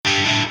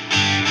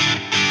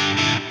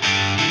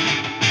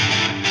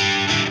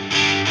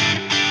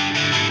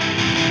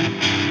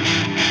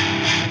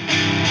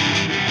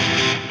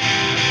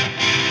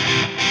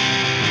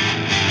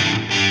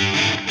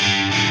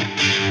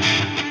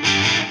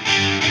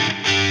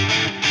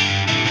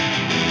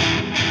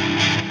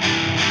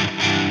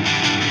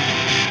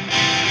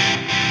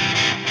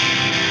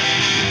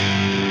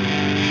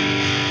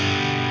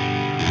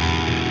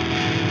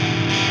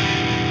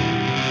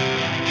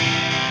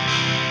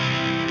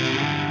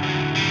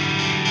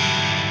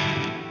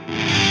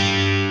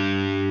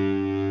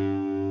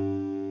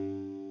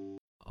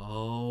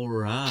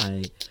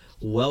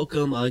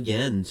Welcome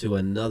again to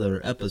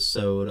another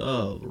episode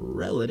of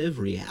Relative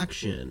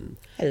Reaction.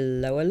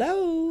 Hello,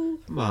 hello.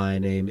 My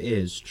name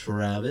is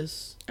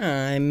Travis,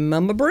 I'm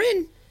Mama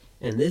Bryn.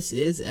 and this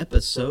is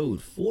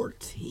episode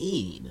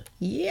 14.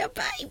 Yeah,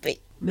 baby.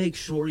 Make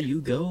sure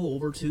you go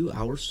over to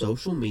our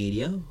social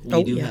media.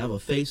 We do have a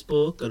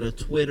Facebook and a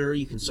Twitter.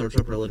 You can search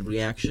up Relative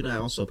Reaction. I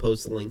also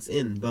post the links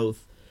in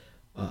both,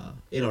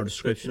 in our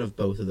description of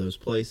both of those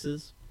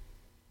places.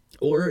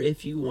 Or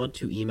if you want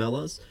to email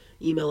us at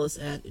email us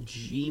at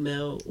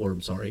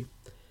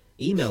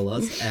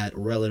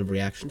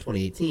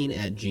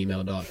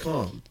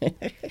relativereaction2018@gmail.com.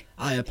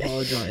 I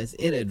apologize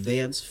in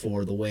advance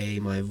for the way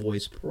my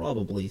voice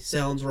probably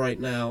sounds right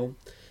now,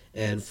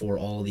 and for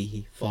all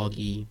the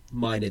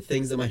foggy-minded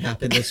things that might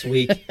happen this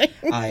week.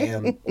 I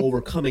am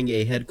overcoming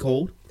a head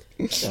cold,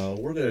 so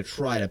we're going to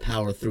try to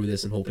power through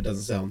this and hope it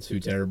doesn't sound too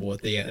terrible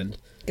at the end.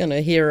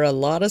 Gonna hear a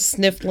lot of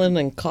sniffling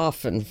and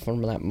coughing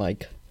from that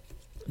mic.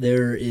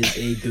 There is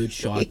a good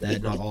shot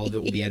that not all of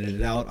it will be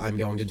edited out. I'm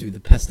going to do the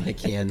best I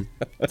can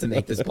to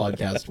make this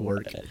podcast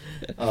work.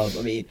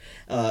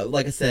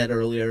 Like I said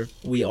earlier,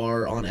 we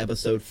are on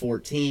episode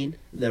 14.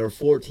 There are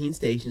 14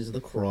 Stations of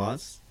the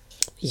Cross.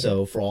 Yeah.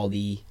 So for all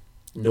the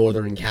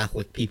Northern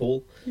Catholic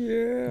people,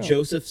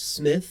 Joseph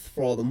Smith,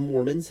 for all the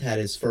Mormons, had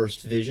his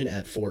first vision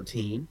at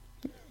 14.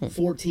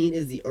 14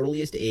 is the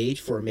earliest age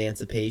for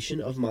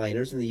emancipation of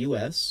minors in the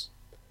U.S.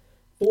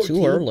 14,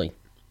 too early.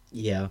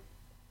 Yeah.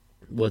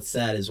 What's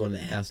sad is when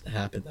it has to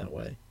happen that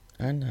way.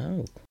 I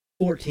know.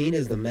 14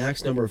 is the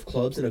max number of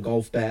clubs in a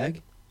golf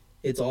bag.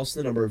 It's also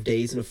the number of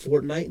days in a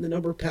fortnight and the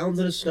number of pounds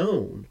in a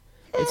stone.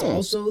 It's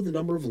also the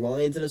number of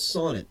lines in a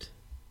sonnet.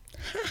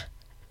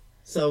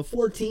 So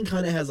 14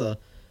 kind of has a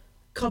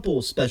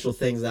couple special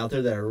things out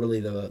there that are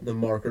really the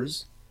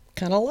markers.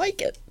 Kind of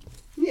like it.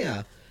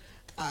 Yeah.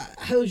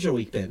 How's your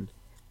week been?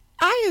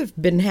 I have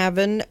been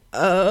having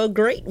a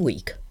great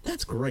week.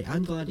 That's great.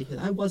 I'm glad to hear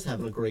that. I was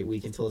having a great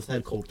week until this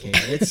head cold came.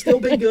 And it's still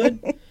been good.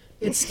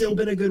 It's still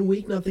been a good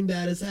week. Nothing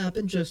bad has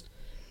happened. Just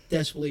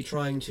desperately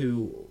trying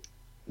to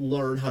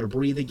learn how to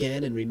breathe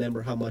again and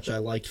remember how much I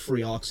liked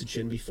free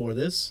oxygen before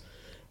this.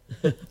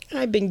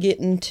 I've been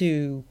getting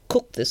to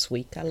cook this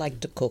week. I like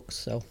to cook,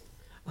 so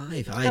I I'm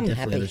definitely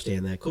happy.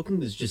 understand that.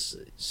 Cooking is just,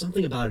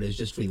 something about it is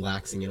just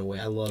relaxing in a way.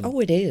 I love.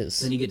 Oh, it is.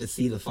 Then you get to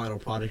see the final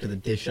product of the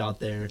dish out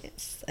there.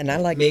 Yes. And I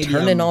like Maybe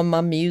turning on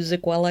my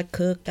music while I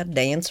cook. I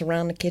dance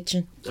around the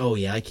kitchen. Oh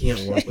yeah, I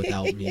can't work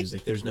without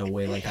music. There's no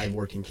way. Like, I've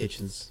worked in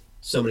kitchens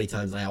so many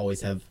times. I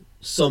always have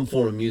some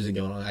form of music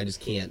going on. I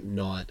just can't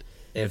not.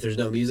 And if there's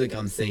no music,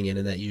 I'm singing,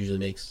 and that usually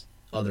makes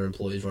other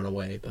employees run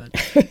away. But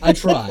I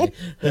try.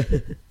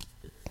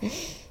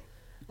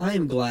 I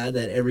am glad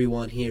that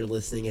everyone here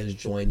listening has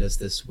joined us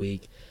this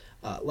week.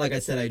 Like I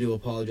said, I do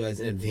apologize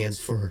in advance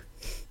for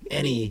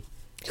any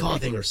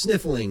coughing or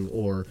sniffling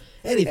or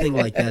anything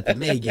like that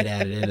may get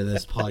added into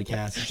this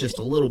podcast. It's just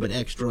a little bit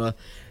extra.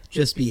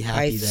 Just be happy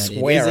I that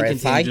swear, it if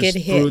isn't I contagious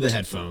get through hit- the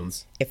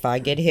headphones. If I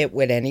get hit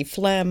with any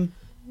phlegm,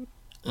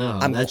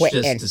 I'm that's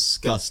quitting. just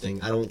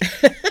disgusting. I don't...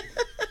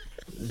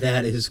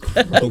 That is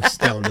gross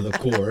down to the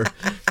core.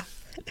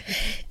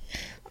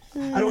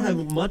 I don't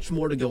have much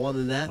more to go on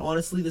than that.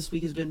 Honestly, this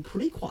week has been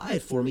pretty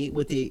quiet for me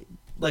with the,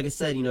 like I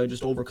said,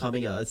 just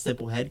overcoming a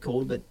simple head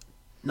cold, but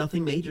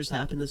nothing major's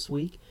happened this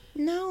week.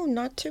 no,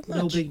 not too much.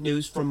 No big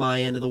news from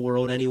my end of the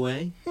world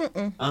anyway.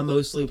 I'm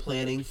mostly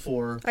planning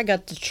for... I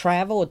got to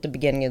travel at the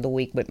beginning of the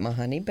week with my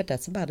honey, but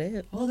that's about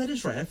it. Oh, that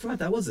is right. I forgot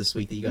that was this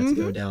week that you got to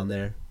go down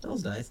there. That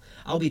was nice.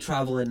 I'll be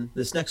traveling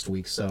this next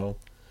week, so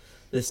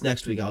this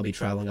next week I'll be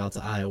traveling out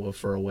to Iowa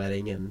for a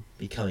wedding and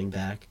be coming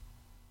back.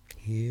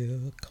 Here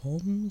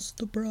comes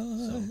the bride.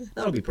 So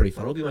that'll be pretty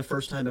fun. It'll be my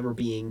first time ever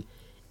being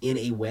in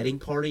a wedding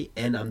party,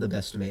 and I'm the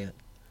best man.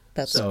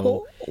 That's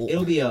So cool.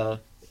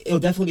 it'll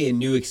definitely be a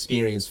new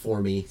experience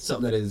for me.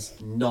 Something that is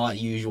not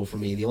usual for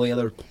me. The only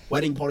other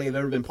wedding party I've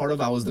ever been part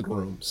of, I was the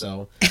groom.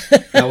 So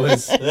that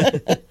was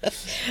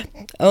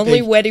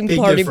Only big- wedding big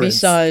party difference.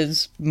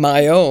 besides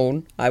my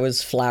own. I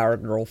was flower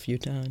girl a few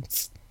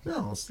times.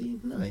 no. See,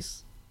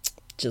 nice.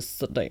 Just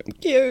so damn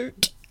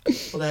cute.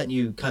 Well, that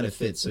you kind of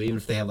fit. So even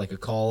if they have like a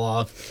call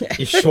off,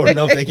 you're short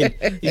enough.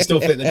 You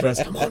still fit in the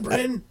dress. Come on,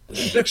 Brennan.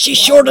 She's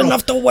short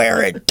enough to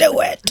wear it. Do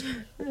it.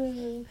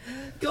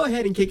 Go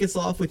ahead and kick us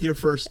off with your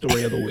first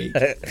story of the week.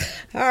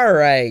 All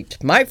right.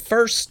 My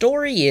first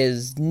story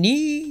is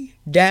Knee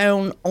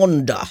Down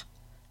Under.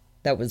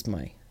 That was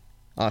my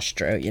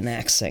Australian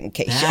accent, in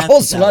case That's y'all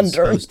was what that was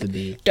wondering. supposed to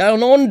be.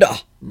 Down under.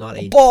 Not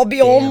a Bobby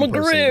on damn the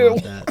person grill.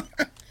 got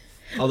that.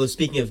 Although,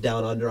 speaking of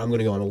Down Under, I'm going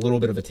to go on a little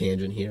bit of a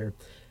tangent here.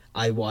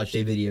 I watched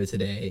a video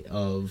today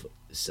of,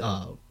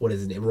 what is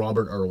his name?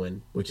 Robert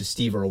Irwin, which is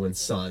Steve Irwin's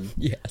son.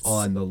 Yes.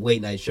 On the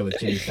late night show with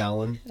Jimmy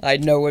Fallon. I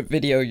know what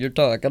video you're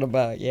talking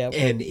about, yeah.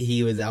 And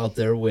he was out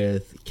there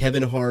with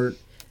Kevin Hart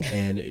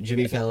and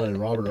Jimmy Fallon and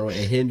Robert Irwin,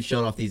 and him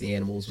showing off these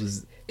animals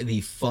was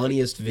the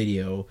funniest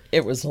video.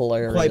 It was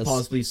hilarious. Quite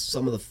possibly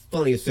some of the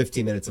funniest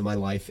 15 minutes of my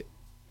life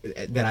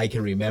that I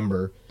can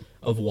remember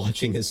of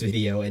watching this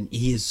video, and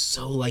he is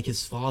so like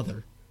his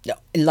father.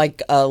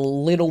 Like a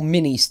little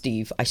mini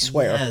Steve, I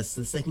swear. Yes,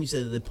 the second you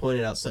said that, they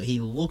pointed out, so he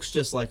looks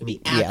just like him,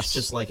 he acts Yes.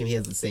 just like him, he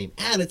has the same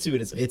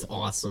attitude. It's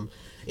awesome.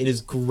 It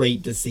is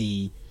great to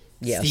see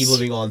Yes. Steve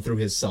living on through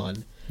his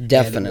son.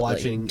 Definitely, And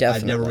watching, I've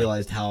definitely. never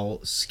realized how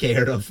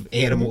scared of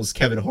animals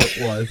Kevin Hart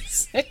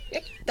was.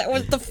 That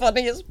was the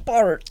funniest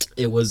part.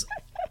 It was,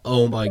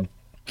 oh my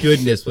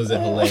goodness, was it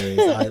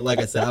hilarious. Like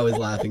I said, I was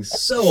laughing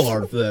so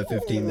hard for that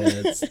 15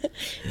 minutes.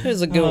 It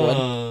was a good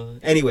one.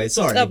 Anyway,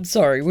 sorry. I'm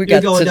sorry, we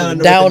You're got going to down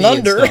down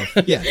under.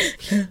 Stuff. Yes.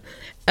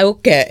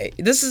 Okay,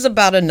 this is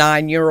about a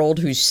 9-year-old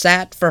who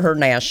sat for her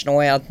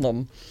national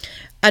anthem.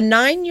 A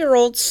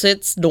 9-year-old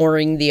sits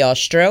during the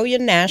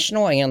Australian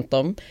national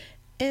anthem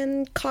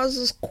and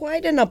causes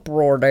quite an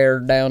uproar there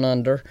down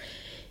under.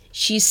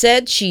 She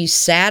said she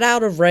sat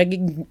out of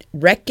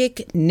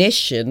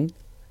recognition,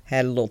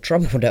 had a little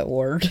trouble with that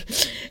word,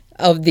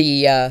 of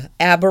the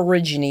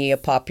Aborigine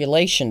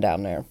population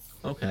down there.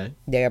 Okay.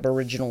 The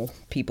Aboriginal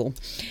people.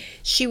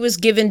 She was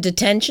given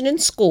detention in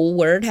school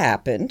where it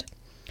happened.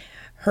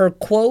 Her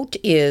quote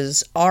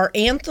is, "Our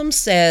anthem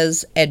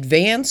says,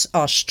 advance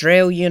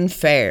Australian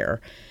fair.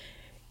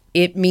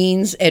 It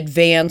means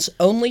advance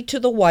only to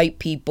the white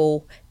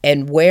people,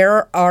 and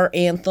where our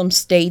anthem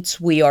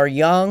states we are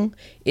young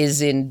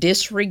is in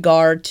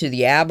disregard to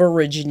the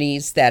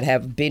Aborigines that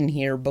have been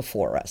here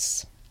before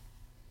us."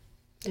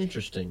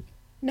 Interesting.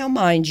 Now,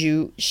 mind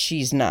you,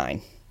 she's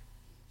 9.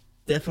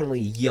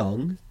 Definitely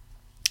young.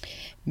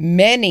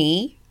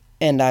 Many,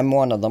 and I'm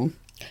one of them,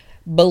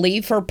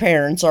 believe her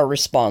parents are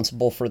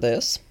responsible for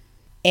this.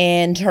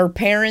 And her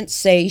parents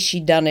say she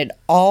done it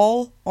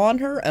all on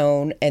her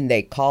own, and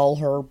they call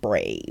her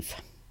brave.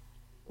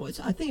 Well,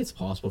 I think it's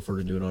possible for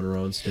her to do it on her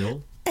own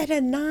still. At a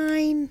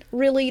 9,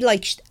 really?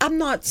 Like, I'm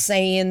not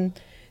saying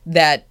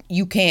that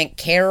you can't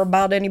care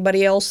about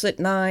anybody else at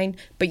 9,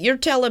 but you're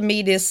telling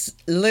me this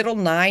little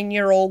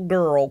 9-year-old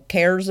girl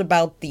cares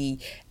about the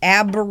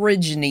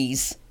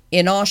Aborigines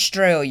in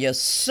Australia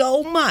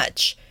so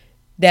much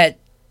that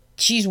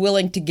she's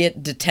willing to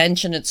get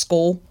detention at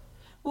school?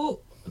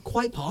 Well,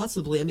 quite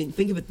possibly. I mean,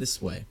 think of it this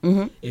way.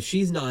 If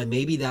she's 9,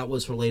 maybe that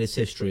was her latest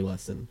history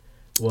lesson.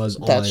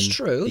 That's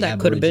true. The That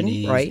could have been,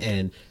 Aborigines right.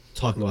 And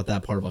talking about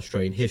that part of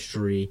Australian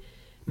history.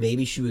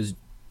 Maybe she was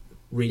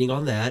reading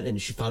on that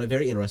and she found it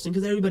very interesting,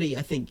 because everybody,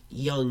 I think,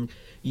 young,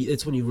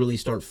 it's when you really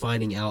start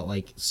finding out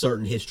like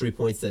certain history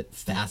points that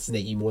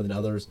fascinate you more than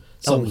others.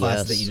 Some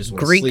classes that you just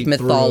want to Greek sleep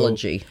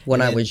mythology, through. when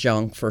And I then- was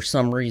young, for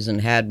some reason,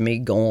 had me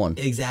going.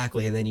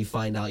 Exactly, and then you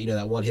find out,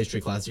 that one history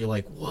class, you're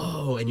like,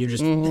 whoa, and you're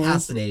just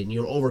fascinated, and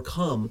you're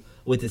overcome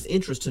with this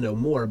interest to know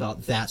more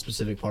about that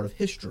specific part of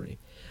history.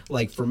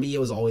 Like, for me, it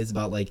was always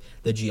about, like,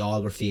 the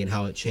geography and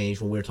how it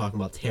changed when we were talking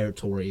about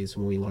territories,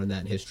 when we learned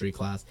that in history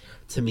class.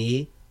 To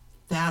me,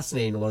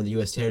 fascinating to learn the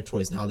U.S.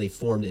 territories and how they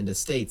formed into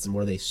states and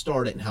where they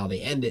started and how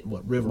they ended and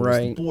what river was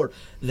the Right. port.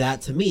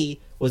 That, to me,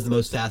 was the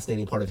most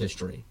fascinating part of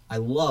history. I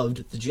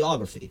loved the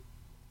geography.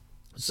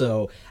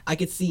 So I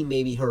could see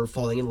maybe her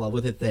falling in love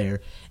with it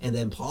there, and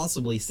then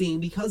possibly seeing,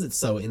 because it's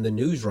so in the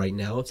news right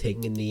now,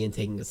 taking a knee and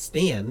taking a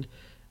stand,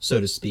 so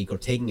to speak, or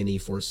taking a knee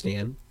for a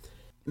stand,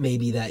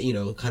 maybe that,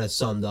 kind of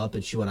summed up,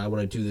 and she went, I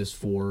want to do this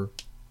for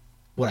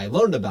what I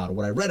learned about, or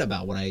what I read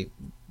about,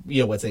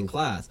 what's in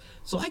class.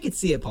 So I could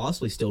see it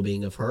possibly still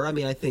being of her. I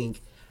mean, I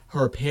think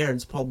her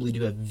parents probably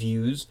do have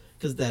views,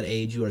 because at that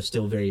age you are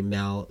still very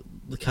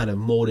kind of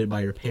molded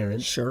by your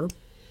parents. Sure.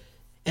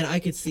 And I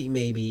could see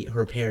maybe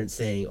her parents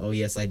saying, oh,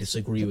 yes, I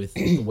disagree with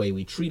the way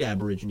we treat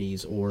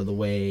Aborigines, or the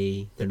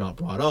way they're not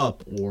brought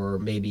up, or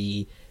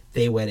maybe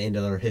they went into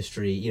their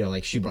history,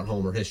 like she brought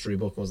home her history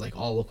book and was like,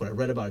 oh, look what I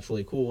read about, it's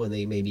really cool. And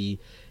they maybe,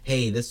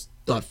 hey, this is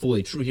not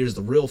fully true, here's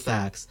the real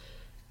facts.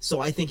 So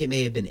I think it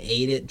may have been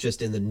aided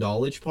just in the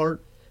knowledge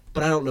part,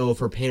 but I don't know if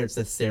her parents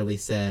necessarily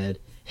said,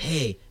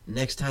 hey,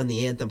 next time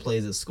the anthem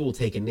plays at school,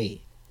 take a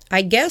knee.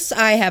 I guess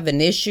I have an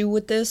issue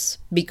with this,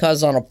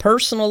 because on a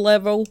personal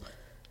level,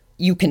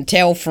 you can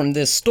tell from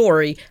this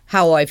story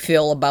how I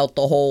feel about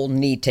the whole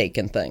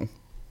knee-taking thing.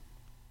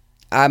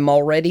 I'm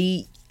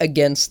already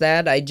against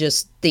that. I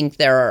just think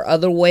there are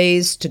other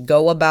ways to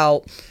go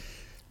about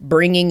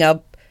bringing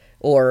up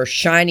or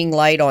shining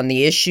light on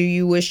the issue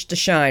you wish to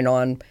shine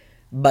on,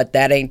 but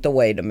that ain't the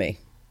way to me.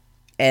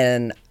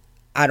 And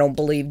I don't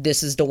believe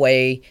this is the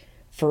way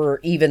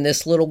for even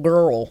this little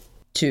girl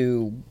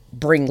to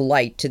bring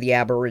light to the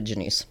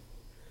Aborigines.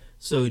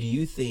 So do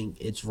you think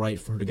it's right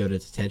for her to go to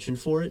detention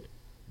for it?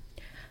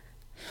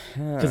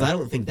 Because I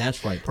don't think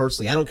that's right,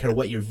 personally. I don't care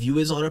what your view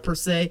is on it, per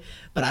se,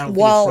 but I don't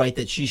think it's right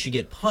that she should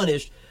get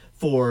punished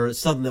for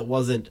something that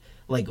wasn't,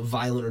 like,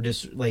 violent or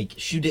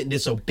she didn't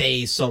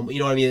disobey some, you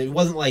know what I mean? It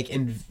wasn't, like...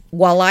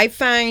 While I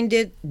find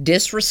it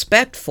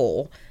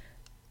disrespectful,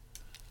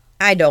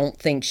 I don't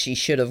think she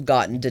should have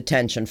gotten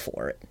detention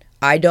for it.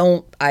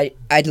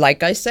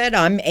 Like I said,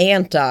 I'm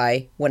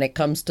anti when it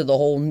comes to the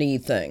whole knee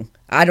thing.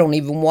 I don't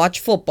even watch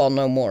football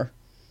no more.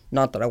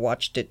 Not that I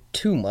watched it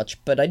too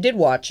much, but I did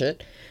watch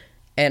it,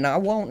 and I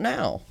won't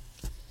now.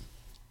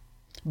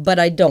 But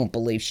I don't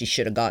believe she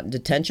should have gotten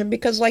detention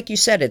because, like you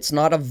said, it's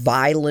not a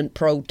violent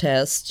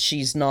protest.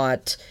 She's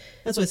not.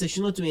 That's why I say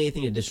she's not doing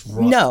anything to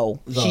disrupt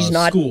she's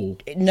not, school.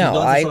 No,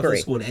 I agree.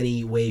 The school in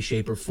any way,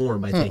 shape, or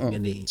form by taking a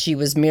knee. She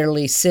was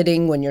merely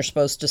sitting when you're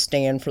supposed to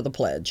stand for the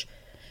pledge.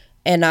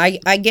 And I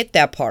get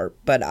that part,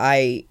 but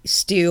I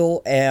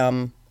still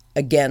am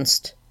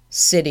against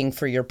sitting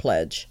for your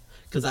pledge.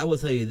 Because I will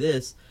tell you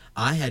this,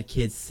 I had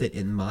kids sit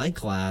in my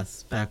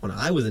class back when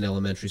I was in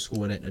elementary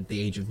school and at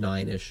the age of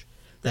 9-ish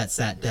that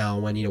sat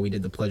down when, we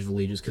did the Pledge of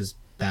Allegiance, because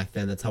back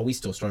then that's how we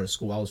still started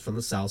school. I was from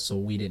the South, so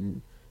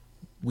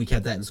we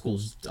kept that in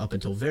schools up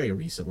until very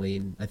recently,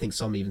 and I think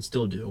some even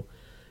still do.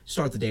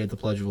 Start the day with the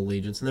Pledge of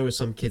Allegiance, and there were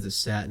some kids that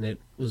sat, and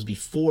it was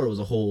before it was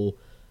a whole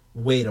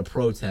way to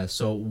protest,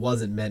 so it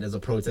wasn't meant as a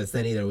protest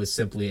then either. It was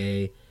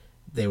simply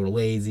they were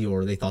lazy,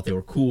 or they thought they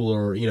were cool,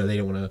 or, they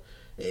didn't want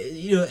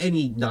to,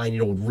 any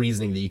 9-year-old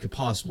reasoning that you could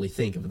possibly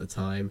think of at the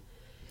time.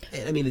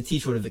 And, I mean, the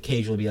teacher would have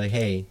occasionally be like,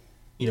 hey,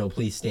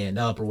 please stand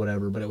up or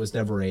whatever, but it was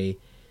never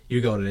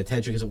you're going to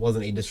detention, because it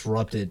wasn't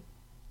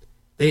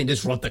they didn't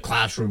disrupt the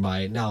classroom by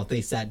it. Now, if they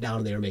sat down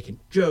and they were making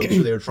jokes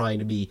or they were trying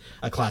to be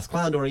a class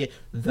clown during it,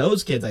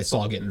 those kids I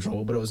saw get in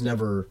trouble, but it was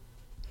never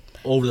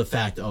over the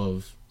fact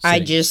of sitting. I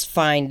just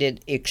find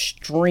it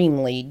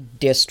extremely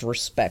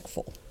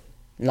disrespectful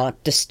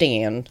not to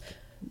stand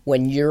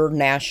when your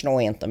national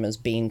anthem is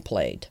being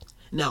played.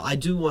 Now, I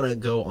do want to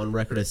go on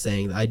record as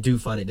saying that I do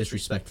find it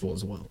disrespectful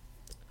as well.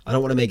 I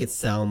don't want to make it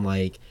sound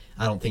like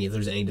I don't think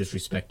there's any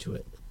disrespect to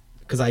it,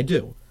 because I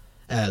do,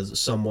 as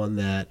someone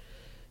that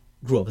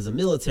grew up as a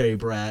military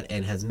brat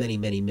and has many,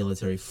 many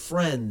military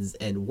friends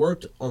and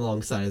worked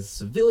alongside as a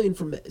civilian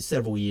for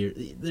several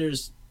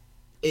years.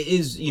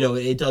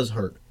 It does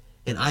hurt,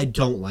 and I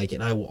don't like it,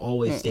 and I will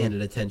always stand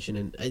at attention,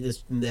 and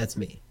that's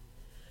me.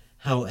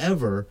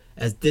 However,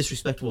 as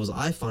disrespectful as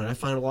I find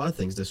a lot of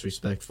things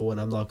disrespectful,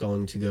 and I'm not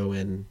going to go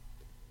in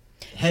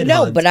head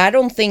No, hunt. but I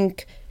don't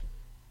think,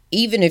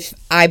 even if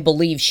I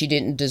believe she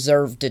didn't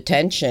deserve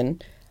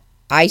detention,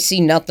 I see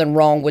nothing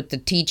wrong with the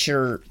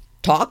teacher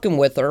talking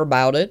with her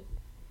about it.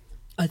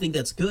 I think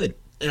that's good.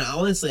 And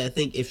honestly, I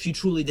think if she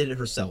truly did it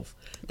herself,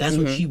 that's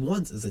what she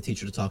wants, as a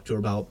teacher to talk to her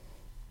about,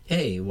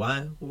 hey,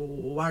 why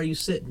are you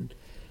sitting?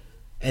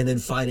 And then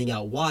finding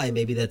out why.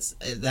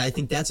 I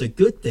think that's a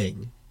good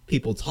thing,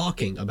 people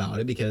talking about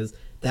it, because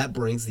that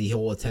brings the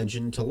whole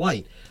attention to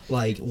light.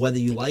 Like, whether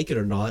you like it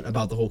or not,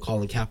 about the whole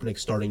Colin Kaepernick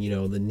starting,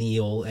 the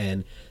kneel,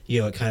 and,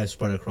 it kind of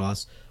spread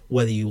across.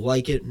 Whether you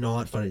like it,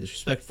 not, find it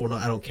disrespectful or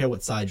not, I don't care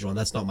what side you're on.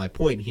 That's not my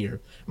point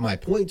here. My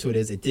point to it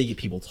is it did get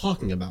people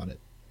talking about it.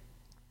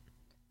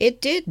 It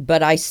did,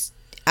 but I said,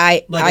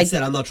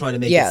 I'm not trying to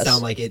make it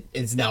sound like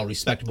it's now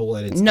respectable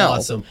and it's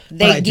awesome.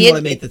 But I do want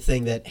to make the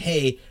thing that,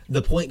 hey,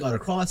 the point got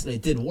across and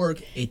it did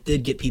work. It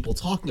did get people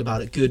talking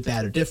about it, good,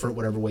 bad, or different,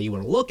 whatever way you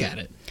want to look at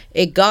it.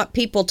 It got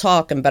people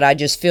talking, but I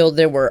just feel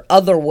there were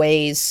other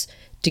ways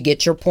to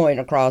get your point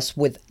across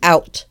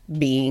without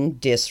being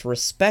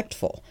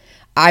disrespectful.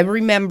 I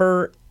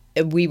remember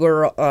we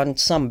were on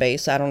some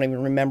base. I don't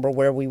even remember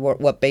where we were,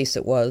 what base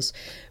it was.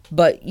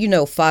 But,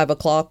 5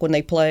 o'clock when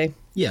they play?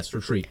 Yes,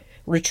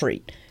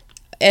 retreat.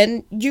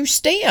 And you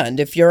stand.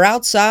 If you're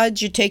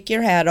outside, you take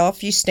your hat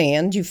off, you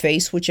stand, you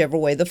face whichever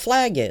way the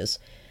flag is.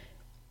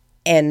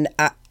 And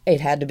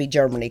it had to be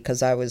Germany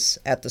because I was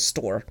at the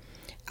store.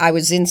 I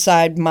was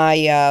inside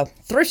my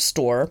thrift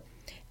store,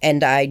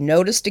 and I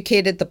noticed a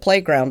kid at the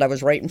playground. I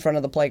was right in front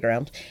of the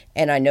playground.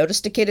 And I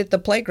noticed a kid at the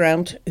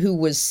playground who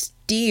was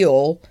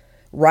still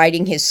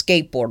riding his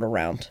skateboard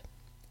around,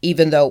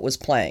 even though it was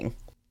playing.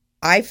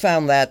 I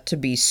found that to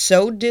be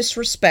so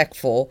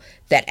disrespectful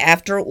that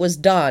after it was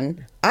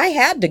done, I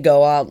had to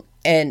go out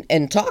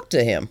and talk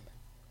to him.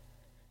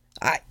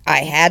 I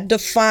had to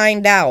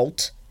find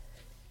out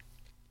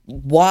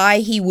why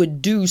he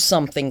would do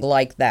something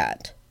like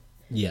that.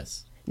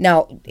 Yes.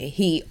 Now,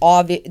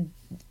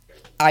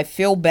 I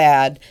feel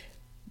bad,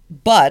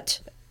 but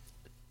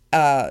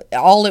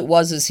all it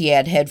was is he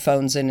had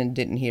headphones in and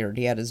didn't hear it.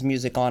 He had his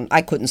music on.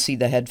 I couldn't see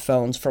the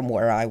headphones from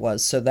where I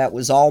was, so that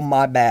was all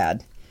my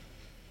bad.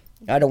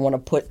 I don't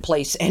want to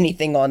place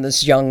anything on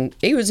this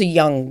he was a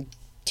young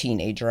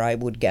teenager, I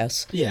would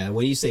guess. Yeah,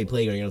 when you say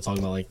playground, you're not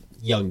talking about, like,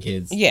 young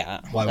kids.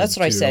 Yeah, that's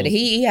what I said.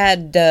 He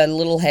had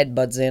little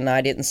headbuds in.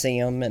 I didn't see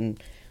him,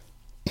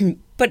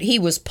 but he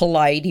was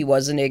polite. He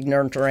wasn't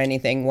ignorant or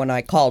anything when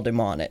I called him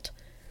on it.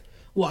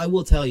 Well, I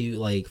will tell you,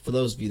 like, for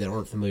those of you that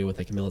aren't familiar with,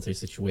 like, a military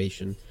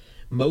situation,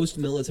 most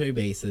military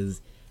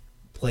bases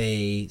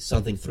play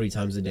something 3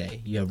 times a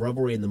day. You have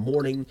revelry in the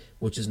morning,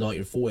 which is not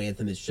your full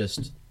anthem. It's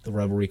just the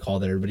revelry call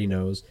that everybody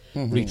knows.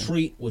 Mm-hmm.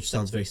 Retreat, which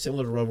sounds very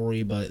similar to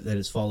revelry, but that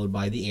is followed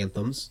by the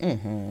anthems.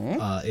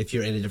 Mm-hmm. If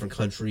you're in a different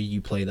country,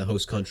 you play the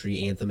host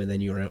country anthem, and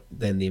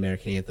then the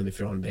American anthem if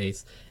you're on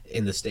base.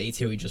 In the States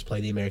here, we just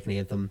play the American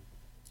anthem.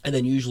 And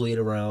then usually at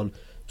around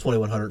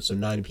 2100, so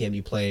 9 p.m.,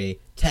 you play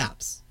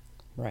taps.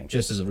 Right.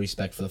 Just as a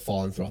respect for the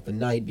fallen throughout the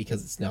night,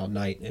 because it's now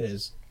night and it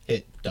is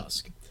hit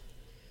dusk.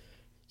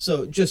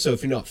 So, just so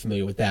if you're not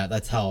familiar with that,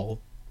 that's how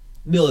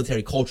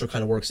military culture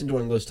kind of works. And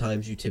during those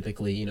times, you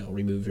typically,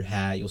 remove your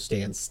hat. You'll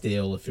stand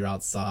still if you're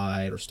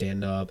outside, or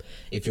stand up.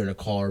 If you're in a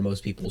car,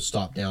 most people will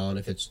stop down.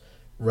 If it's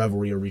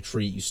revelry or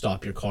retreat, you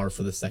stop your car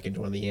for the second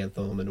during the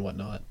anthem and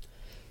whatnot.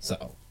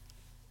 So,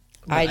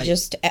 I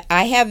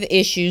have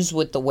issues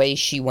with the way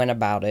she went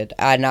about it,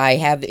 and I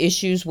have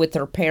issues with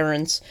her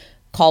parents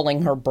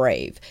calling her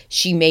brave.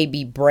 She may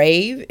be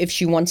brave if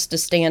she wants to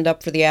stand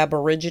up for the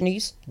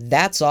Aborigines.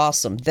 That's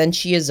awesome. Then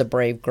she is a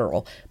brave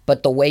girl.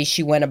 But the way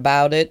she went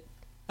about it,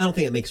 I don't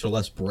think it makes her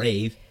less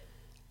brave.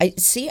 I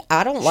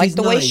don't like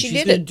the way she did it.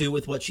 She's going to do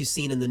with what she's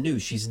seen in the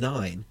news. She's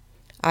 9.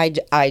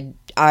 I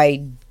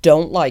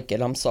don't like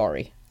it. I'm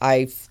sorry.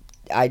 I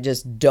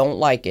just don't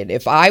like it.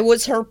 If I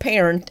was her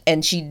parent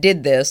and she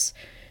did this,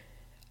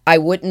 I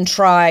wouldn't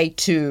try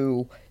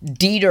to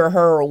deter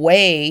her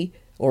away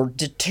or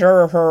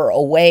deter her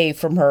away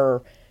from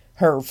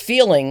her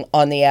feeling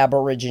on the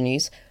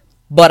Aborigines,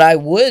 but I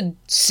would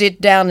sit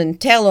down and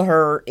tell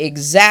her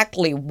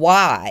exactly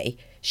why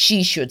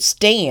she should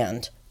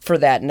stand for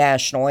that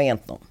national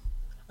anthem.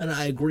 And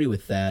I agree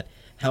with that.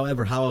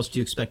 However, how else do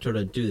you expect her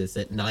to do this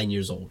at 9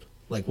 years old?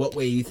 Like, what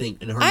way you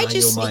think in her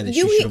 9-year-old mind that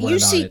she should have learned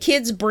about it? You see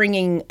kids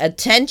bringing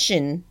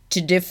attention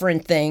to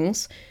different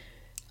things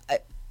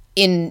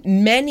in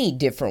many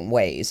different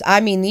ways. I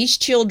mean, these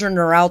children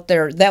are out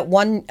there. That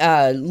one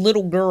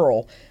little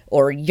girl,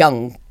 or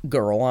young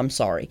girl, I'm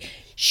sorry,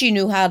 she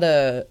knew how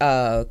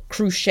to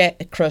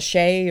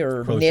crochet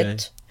or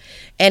knit.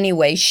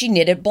 Anyway, she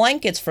knitted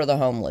blankets for the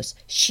homeless.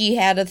 She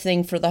had a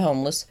thing for the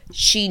homeless.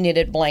 She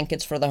knitted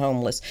blankets for the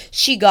homeless.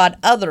 She got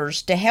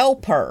others to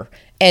help her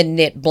and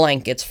knit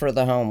blankets for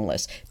the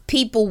homeless.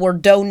 People were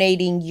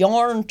donating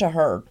yarn to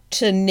her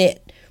to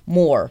knit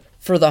more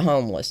for the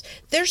homeless.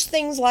 There's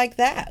things like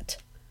that.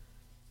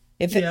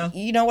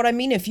 You know what I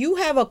mean? If you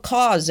have a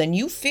cause and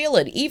you feel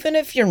it, even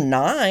if you're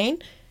 9,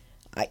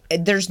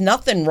 there's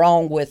nothing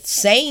wrong with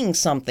saying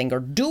something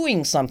or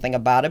doing something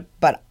about it,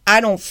 but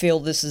I don't feel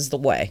this is the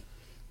way.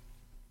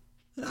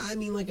 I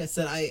mean, like I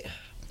said,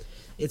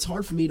 it's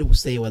hard for me to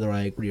say whether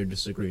I agree or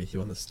disagree with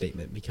you on this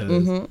statement,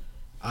 because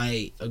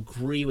I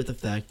agree with the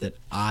fact that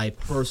I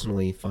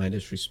personally find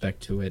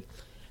disrespect to it.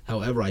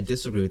 However, I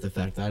disagree with the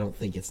fact that I don't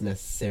think it's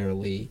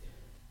necessarily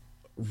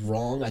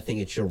wrong. I think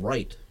it's your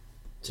right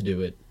to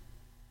do it,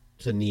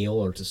 to kneel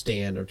or to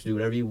stand or to do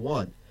whatever you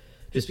want.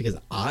 Just because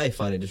I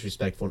find it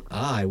disrespectful, and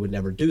I would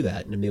never do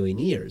that in a million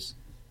years.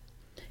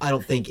 I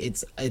don't think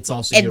it's also your right to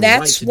do whatever. And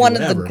that's one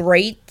of the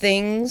great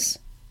things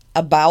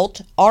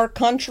about our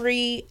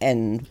country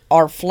and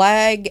our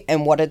flag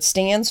and what it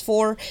stands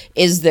for,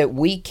 is that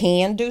we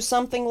can do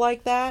something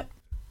like that.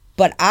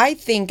 But I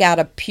think out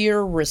of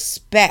pure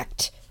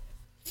respect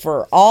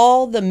for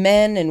all the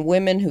men and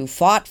women who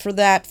fought for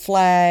that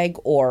flag,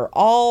 or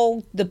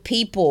all the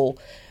people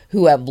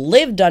who have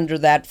lived under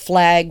that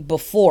flag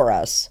before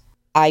us,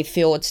 I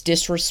feel it's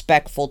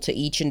disrespectful to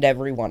each and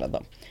every one of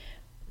them.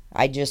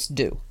 I just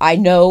do. I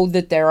know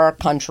that there are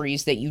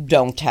countries that you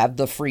don't have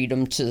the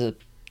freedom to,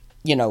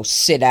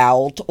 sit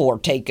out or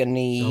take a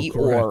knee.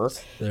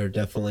 There are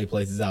definitely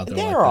places out there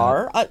There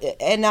are.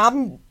 And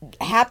I'm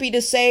happy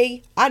to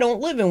say I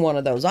don't live in one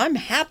of those. I'm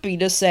happy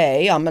to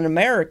say I'm an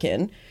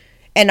American.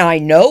 And I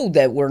know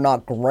that we're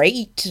not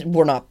great.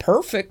 We're not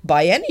perfect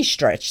by any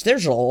stretch.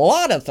 There's a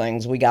lot of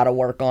things we got to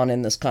work on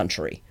in this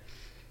country.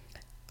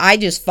 I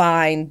just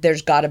find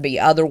there's got to be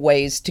other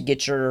ways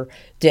to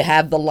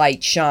have the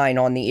light shine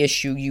on the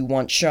issue you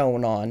want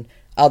shown on,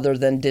 other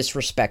than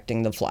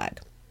disrespecting the flag.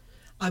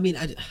 I mean,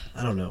 I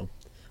don't know.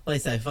 Like I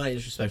said, I find it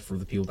disrespectful for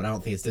the people, but I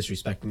don't think it's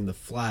disrespecting the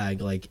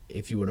flag. Like,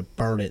 if you were to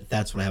burn it,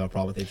 that's when I have a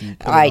problem with it. If you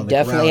I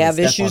definitely have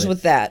issues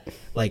with that.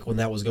 Like, when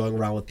that was going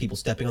around with people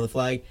stepping on the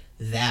flag,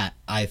 that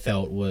I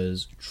felt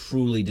was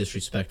truly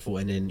disrespectful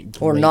and in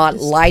or not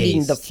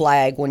lighting the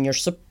flag when you're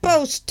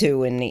supposed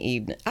to in the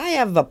evening. I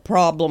have a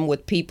problem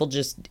with people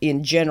just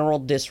in general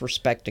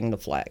disrespecting the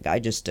flag. I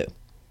just do.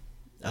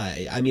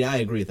 I mean, I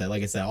agree with that.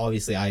 Like I said,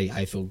 obviously,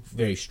 I feel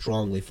very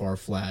strongly for our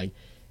flag,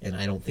 and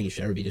I don't think it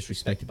should ever be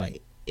disrespected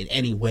in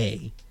any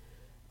way.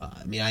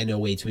 I mean, I know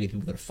way too many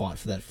people that have fought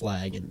for that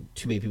flag, and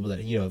too many people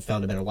that have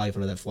found a better life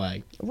under that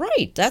flag.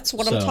 Right, that's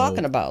what I'm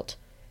talking about.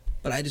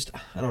 But I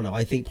don't know.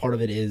 I think part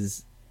of it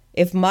is,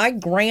 if my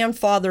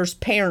grandfather's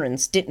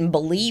parents didn't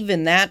believe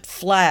in that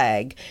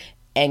flag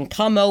and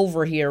come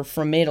over here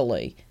from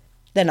Italy,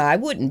 then I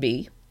wouldn't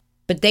be.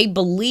 But they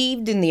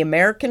believed in the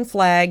American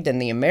flag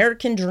and the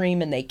American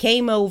dream, and they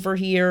came over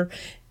here,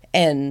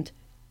 and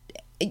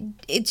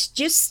it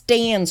just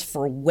stands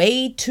for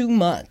way too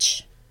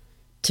much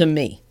to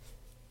me.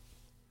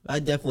 I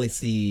definitely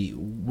see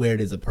where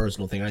it is a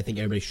personal thing. I think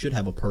everybody should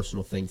have a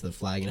personal thing to the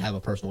flag and have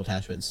a personal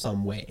attachment in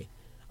some way.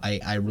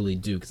 I really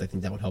do, because I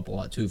think that would help a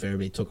lot too if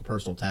everybody took a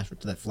personal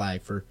attachment to that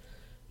flag for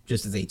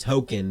just as a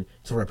token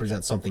to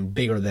represent something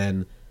bigger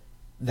than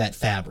that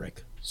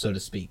fabric, so to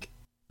speak.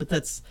 But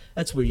that's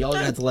weird. Y'all are going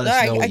to have to let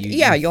us know what you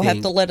think. You'll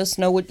have to let us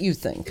know what you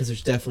think. Because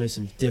there's definitely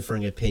some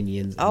differing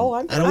opinions. I don't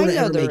want to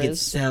ever make it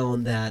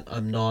sound that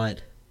I'm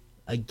not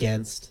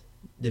against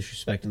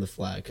disrespecting the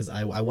flag, because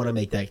I want to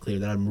make that clear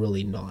that I'm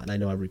really not. And I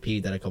know I've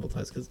repeated that a couple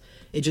times because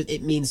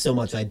it means so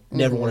much. I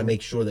never want to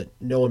make sure that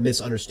no one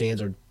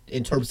misunderstands or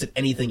interprets it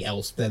anything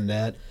else than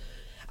that.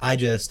 I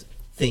just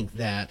think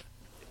that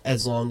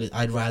as long as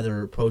I'd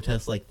rather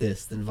protest like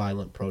this than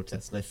violent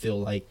protests, and I feel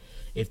like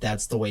if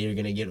that's the way you're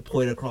going to get a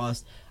point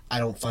across, I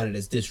don't find it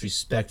as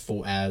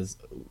disrespectful as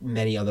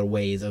many other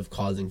ways of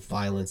causing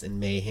violence and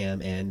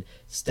mayhem and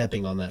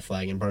stepping on that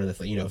flag and burning the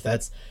flag. You know, if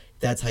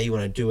that's how you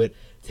want to do it,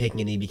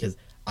 taking a knee, because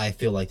I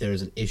feel like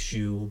there's an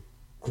issue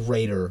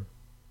greater,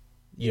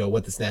 you know,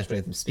 what this national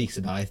anthem speaks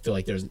about. I feel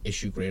like there's an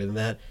issue greater than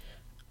that.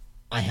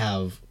 I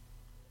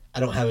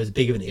don't have as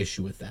big of an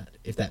issue with that,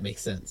 if that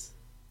makes sense.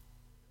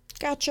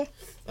 Gotcha.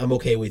 I'm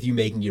okay with you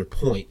making your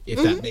point,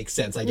 if that makes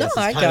sense. I guess No, it's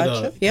I kind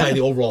gotcha. of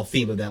the overall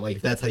theme of that. Like,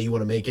 if that's how you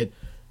want to make it,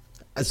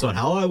 that's not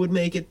how I would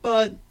make it,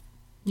 but,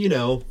 you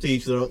know, to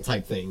each their own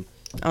type thing.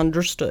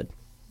 Understood.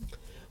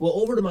 Well,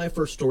 over to my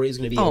first story is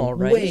going to be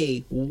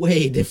Alrighty.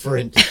 way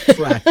different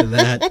track than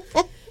that.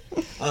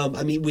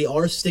 I mean, we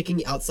are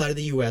sticking outside of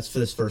the U.S. for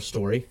this first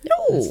story.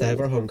 No. Instead of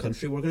our home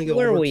country, we're going to go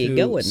Where over are we to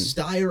going?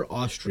 Steyr,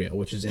 Austria,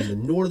 which is in the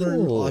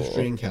northern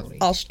Austrian county.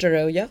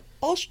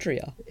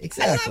 Austria.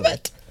 Exactly. I love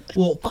it.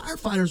 Well,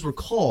 firefighters were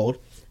called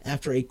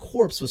after a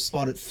corpse was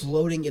spotted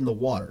floating in the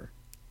water.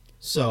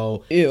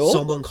 So Ew.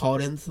 someone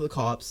called in to the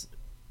cops,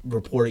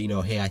 reported, you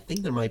know, hey, I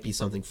think there might be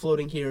something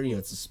floating here. You know,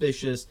 it's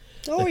suspicious.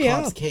 Oh, the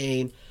yeah. cops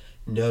came,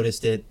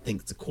 noticed it,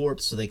 think it's a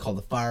corpse, so they called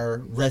the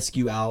fire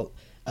rescue out.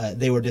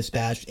 They were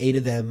dispatched. 8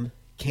 of them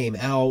came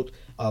out,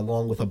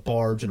 along with a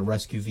barge and a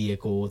rescue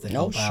vehicle to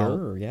help out.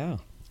 Sure, yeah.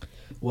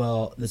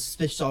 Well, the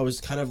suspicious dog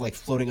was kind of like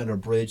floating under a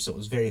bridge, so it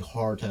was very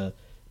hard to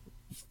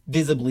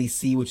visibly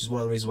see, which is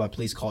one of the reasons why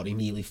police called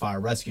immediately fire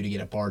rescue to get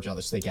a barge out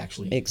there so they could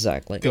actually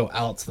Exactly. go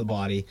out to the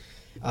body.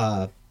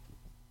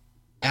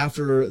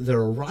 After their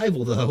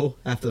arrival, though,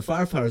 after the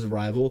firefighters'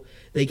 arrival,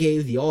 they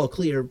gave the all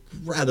clear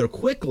rather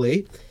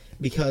quickly,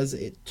 because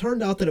it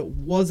turned out that it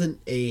wasn't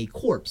a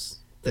corpse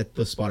that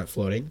was spotted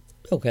floating.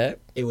 Okay.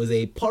 It was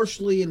a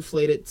partially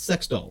inflated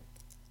sex doll.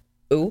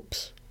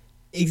 Oops.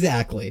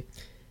 Exactly.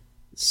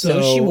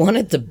 So she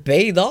wanted to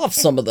bathe off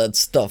some of that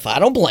stuff. I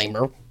don't blame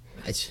her.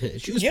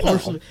 She was You know.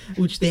 partially,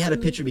 which they had a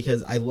picture,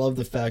 because I love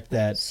the fact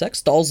that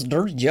Sex doll's a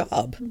dirty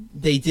job.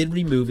 they did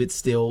remove it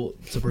still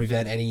to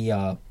prevent any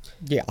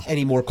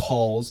more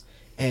calls,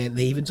 and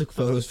they even took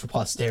photos for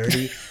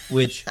posterity,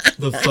 which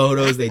the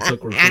photos they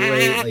took were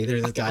great. Like,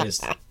 there's this guy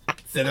just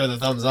sitting there with a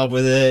thumbs up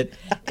with it,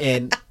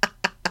 and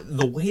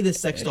the way the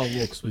sex doll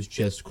looks was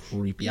just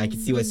creepy. I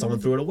could see why someone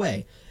threw it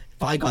away.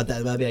 If I got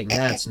that, I'd be like,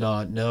 that's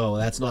not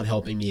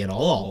helping me at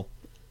all.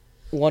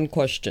 One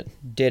question.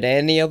 Did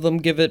any of them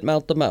give it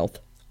mouth to mouth?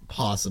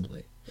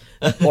 Possibly.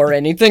 Or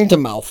anything to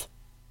mouth?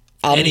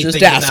 I'm Anything just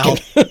to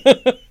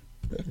asking.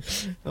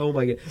 Oh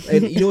my god.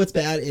 And you know what's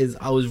bad is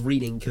I was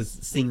reading, because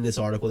seeing this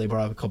article, they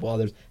brought up a couple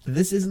others.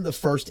 This isn't the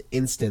first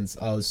instance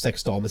of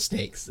sex doll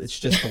mistakes. It's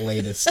just the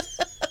latest.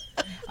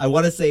 I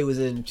want to say it was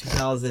in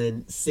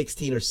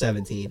 2016 or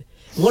 17.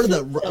 One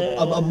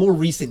of a more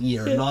recent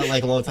year, not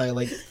like a long time,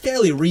 like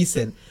fairly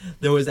recent.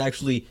 There was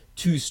actually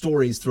 2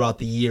 stories throughout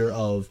the year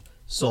of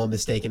someone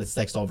mistaking a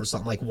sex doll for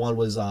something. Like, one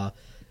was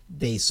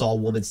they saw a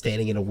woman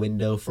standing in a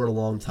window for a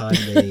long time.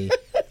 They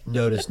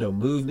noticed no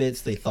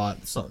movements. They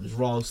thought something's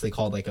wrong, so they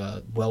called like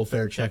a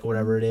welfare check or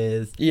whatever it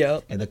is.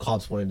 Yep. And the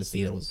cops wanted to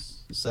see it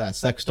was a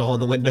sex doll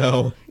in the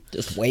window.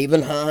 Just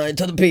waving hi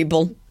to the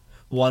people.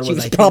 One She was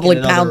was I think, probably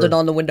another- pounding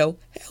on the window.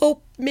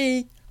 Help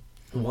me.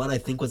 One I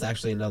think was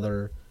actually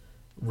another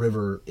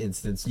river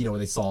instance. You know, where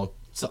they saw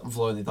something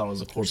floating, they thought it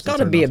was a corpse. There's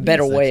got to be a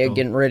better way of getting.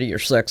 getting rid of your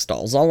sex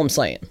dolls. All I'm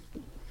saying.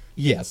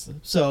 Yes.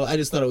 So I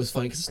just thought it was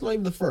funny, because it's not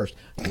even the first.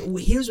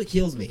 Here's what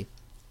kills me,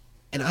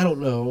 and I don't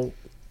know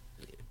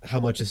how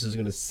much this is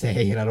going to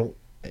say, and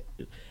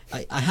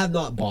I have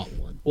not bought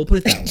one. We'll put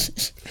it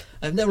that way.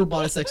 I've never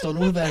bought a sex doll,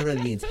 nor have I ever had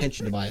any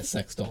intention to buy a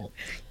sex doll.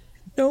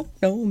 No,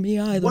 me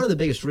either. One of the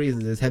biggest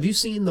reasons is, have you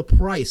seen the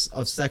price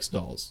of sex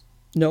dolls?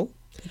 No.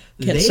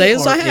 Can't They say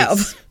as are I have.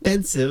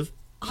 expensive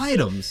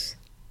items.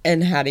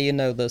 And how do you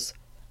know this?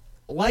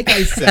 Like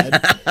I said,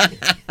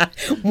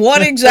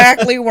 What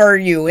exactly were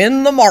you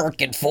in the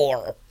market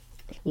for?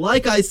 I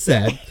just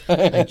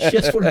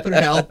want to put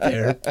it out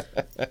there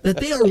that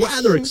they are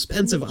rather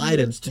expensive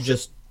items to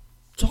just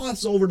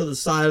toss over to the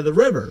side of the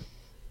river.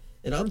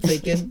 And I'm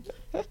thinking,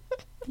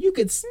 you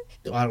could.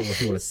 I don't know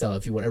if you want to sell it.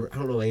 If you want, I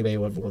don't know anybody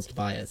who ever wants to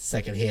buy a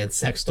secondhand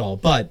sex doll,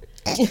 but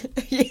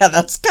Yeah,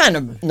 that's kind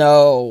of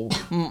no.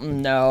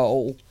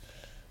 No.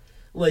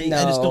 like, I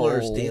just don't No.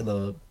 understand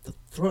the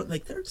throw.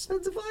 Like, they're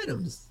expensive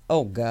items.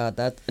 Oh God,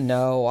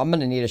 no. I'm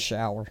gonna need a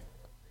shower.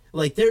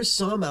 Like, there's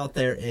some out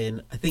there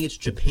in, I think it's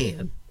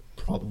Japan,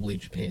 probably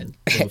Japan.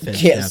 No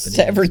offense, Yes, Japanese,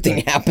 everything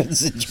but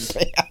happens in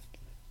Japan.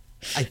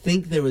 I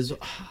think there was.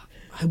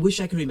 I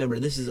wish I could remember.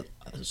 This is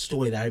a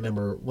story that I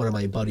remember one of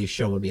my buddies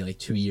showing me like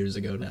 2 years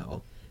ago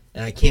now,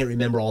 and I can't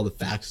remember all the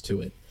facts to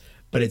it.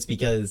 But it's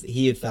because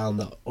he had found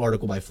the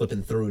article by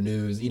flipping through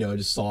news, you know,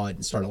 just saw it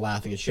and started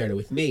laughing and shared it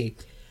with me.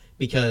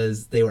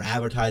 because they were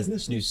advertising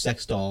this new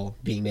sex doll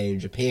being made in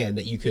Japan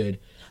that you could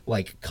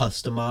like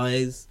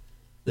customize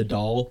the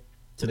doll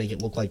to make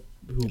it look like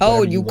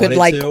Oh, you could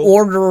like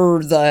order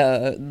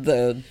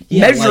the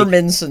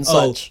measurements and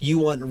such. Oh, you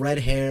want red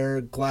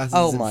hair,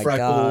 glasses, and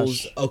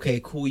freckles. Gosh.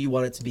 Okay, cool. You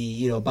want it to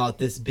be, about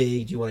this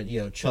big. Do you want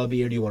it,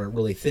 chubby, or do you want it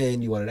really thin?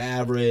 Do you want it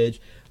average?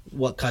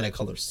 What kind of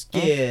color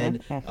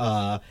skin?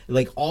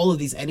 Like all of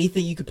these,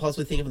 anything you could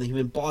possibly think of in the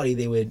human body,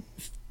 they would,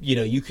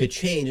 you could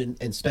change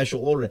and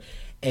special order it.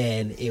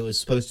 And it was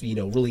supposed to be,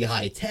 really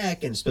high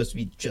tech and supposed to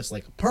be just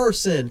like a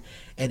person.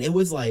 And it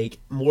was like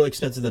more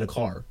expensive than a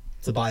car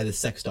to buy this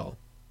sex doll.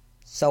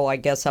 So I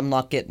guess I'm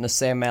not getting a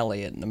Sam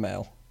Elliott in the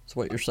mail. That's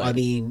what you're saying. I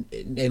mean,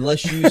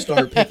 unless you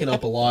start picking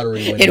up a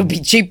lottery. It'll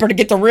be cheaper to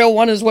get the real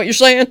one, is what you're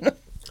saying?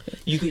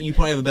 You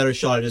probably have a better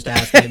shot at just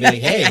asking him,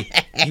 like, hey,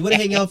 you want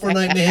to hang out for a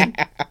night, man?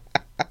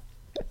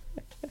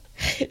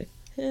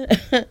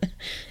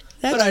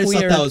 But I just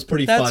thought that was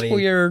pretty funny. That's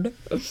weird.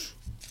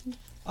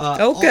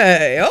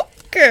 Okay.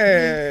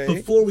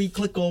 Before we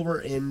click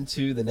over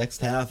into the next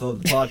half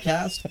of the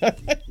podcast,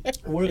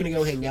 we're going to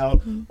go hang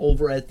out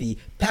over at the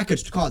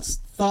Packaged Thoughts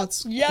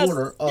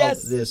corner of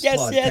this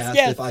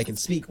podcast. If I can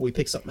speak, we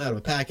pick something out of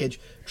a package,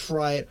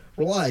 try it.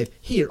 We're live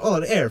here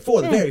on air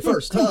for the very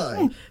first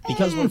time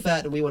because we're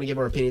fat and we want to give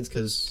our opinions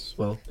because,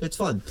 well, it's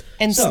fun.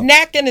 And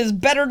snacking is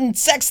better than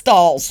sex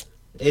dolls.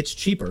 It's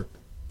cheaper.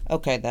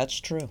 Okay, that's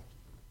true.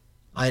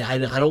 I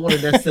don't want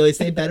to necessarily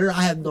say better.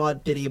 I have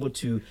not been able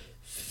to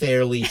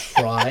fairly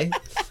try.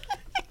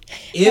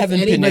 If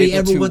anybody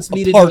ever wants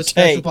me to do a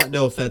special podcast,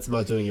 no offense, I'm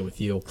not doing it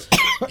with you.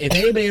 If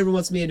anybody ever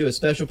wants me to do a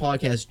special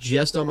podcast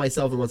just on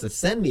myself and wants to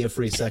send me a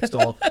free sex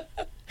doll,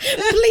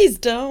 please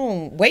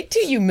don't. Wait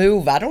till you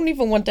move. I don't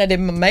even want that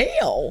in my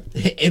mail.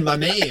 In my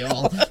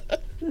mail.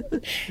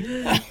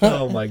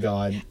 Oh my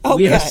god. Okay.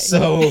 We are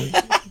so.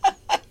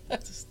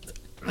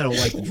 I don't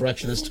like the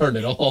direction this turned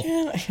at all.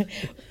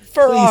 Please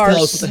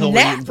tell us what the hell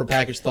we're eating for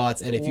Packaged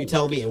Thoughts, and if you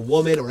tell me a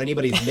woman or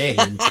anybody's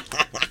name.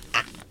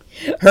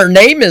 Her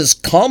name is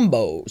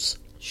Combos.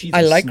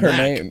 I like her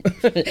name.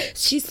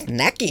 She's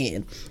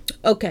snacking.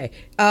 Okay.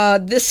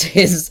 This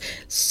is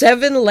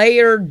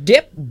 7-layer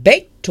dip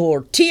baked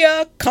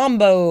tortilla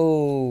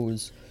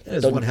combos. That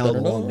is one hell of a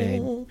long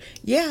name.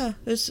 Yeah,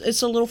 it's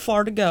a little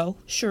far to go,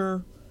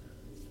 sure.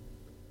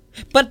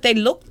 But they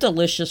look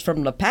delicious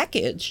from the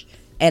package.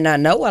 And I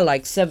know I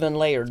like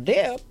 7-layer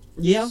dip.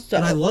 Yeah, so,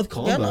 and I love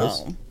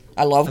combos.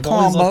 I love I've combos.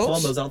 Always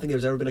loved combos. I don't think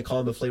there's ever been a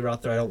combo flavor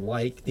out there I don't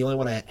like. The only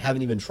one I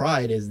haven't even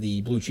tried is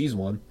the blue cheese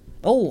one.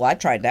 Oh, I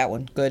tried that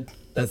one. Good.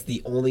 That's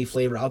the only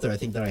flavor out there I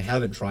think that I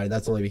haven't tried.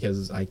 That's only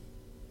because I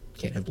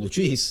can't have blue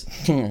cheese.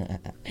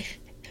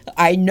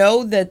 I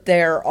know that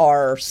there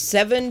are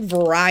 7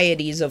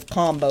 varieties of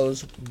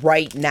combos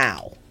right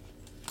now.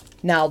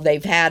 Now,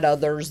 they've had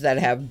others that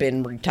have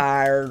been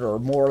retired or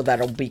more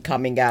that'll be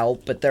coming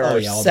out, but there are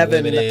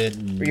 7.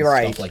 You're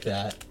right. Stuff like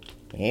that.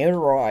 You're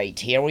right.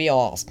 Here we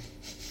are.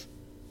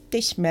 They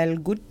smell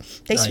good.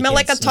 They smell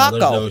like a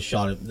taco.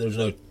 There's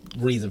no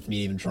reason for me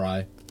to even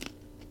try.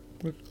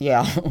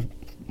 Yeah.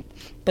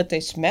 But they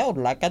smelled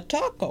like a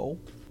taco.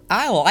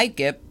 I like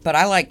it, but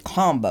I like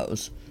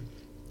combos.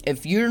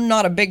 If you're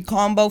not a big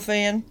combo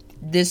fan,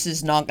 this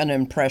is not going to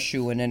impress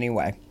you in any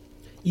way.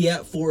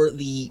 Yeah, for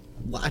the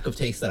lack of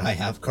taste that I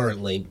have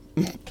currently,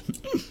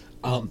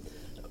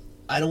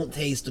 I don't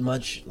taste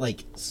much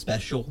like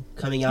special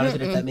coming out of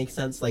it, if that makes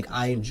sense. Like,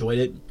 I enjoyed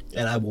it,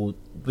 and I would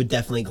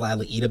definitely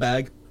gladly eat a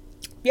bag.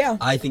 Yeah.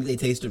 I think they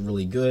tasted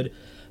really good,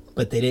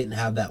 but they didn't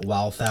have that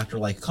wow factor.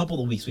 Like, a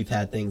couple of weeks we've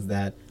had things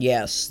that that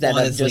honestly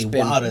have just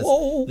wowed us,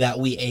 whoa. that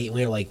we ate, and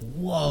we were like,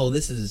 whoa,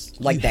 this is,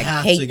 like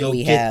that cake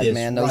we had,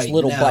 man, those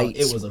little bites.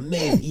 It was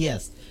amazing.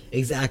 Yes.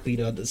 Exactly,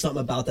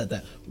 something about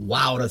that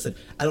wowed us.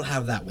 I don't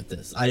have that with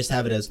this. I just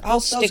have it as that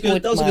was a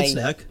good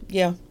snack.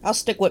 Yeah, I'll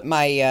stick with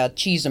my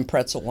cheese and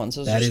pretzel ones.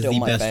 Those that are still is the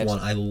my best faves. one.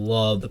 I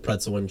love the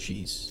pretzel and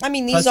cheese. I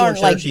mean, these aren't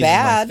like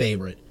bad. Is my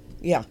favorite.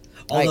 Yeah,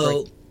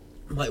 although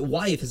my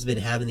wife has been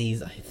having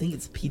these. I think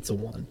it's Pizza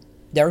One.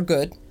 They're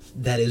good.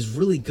 That is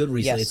really good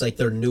recently. Yes. It's like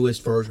their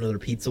newest version of their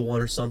Pizza One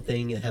or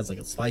something. It has like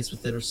a spice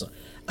with it or something.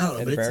 I don't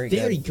know, but it's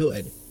very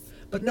good.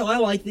 But no, I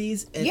like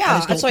these. And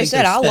yeah, that's what I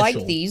said. I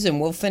like these, and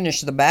we'll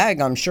finish the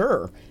bag, I'm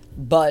sure.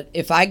 But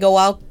if I go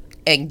out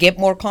and get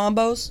more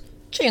combos,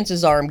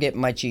 chances are I'm getting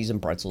my cheese and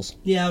pretzels.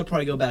 Yeah, I would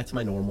probably go back to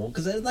my normal.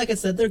 Because, like I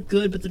said, they're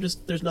good, but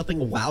there's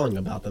nothing wowing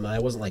about them. I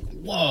wasn't like,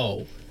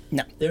 whoa.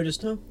 No. They're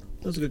just, those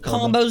are good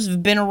combos. Combos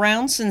have been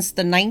around since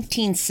the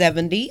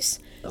 1970s.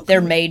 Okay. They're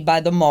made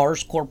by the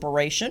Mars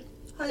Corporation.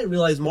 I didn't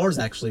realize Mars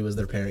actually was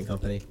their parent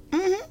company.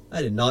 Mm-hmm.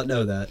 I did not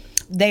know that.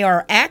 They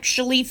are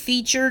actually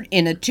featured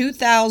in a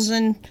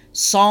 2000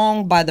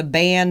 song by the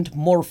band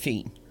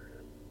Morphine,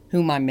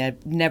 whom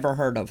I've never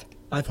heard of.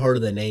 I've heard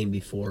of the name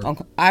before.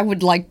 Okay. I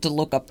would like to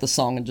look up the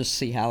song and just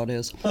see how it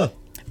is. Huh.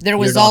 There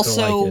was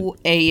also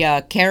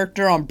a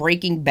character on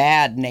Breaking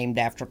Bad named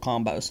after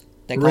combos.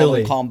 They call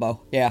him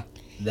Combo. Yeah.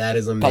 That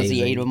is amazing. Because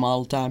he ate them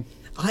all the time.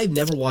 I've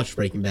never watched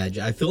Breaking Bad.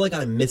 I feel like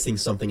I'm missing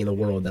something in the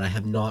world that I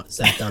have not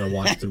sat down and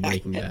watched through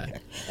Breaking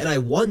Bad. And I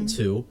want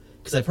to,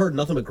 because I've heard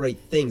nothing but great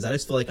things. I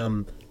just feel like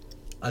I'm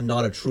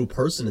not a true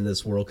person in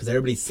this world because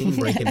everybody's seen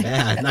Breaking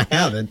Bad and I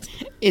haven't.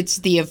 It's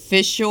the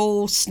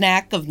official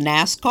snack of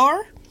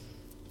NASCAR,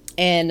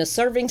 and the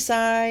serving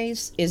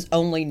size is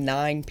only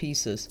 9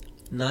 pieces.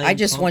 I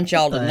just want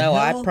y'all to know,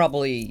 I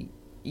probably,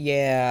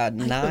 9.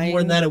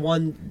 More than that in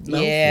one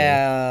mouthful.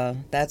 Yeah,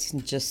 that's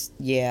just,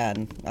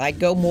 I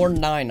go more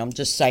than 9, I'm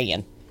just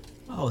saying.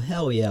 Oh,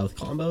 hell yeah, with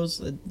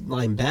combos,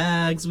 9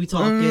 bags, we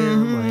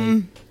talking,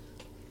 like...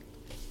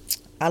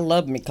 I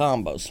love me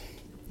combos.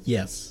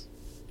 Yes.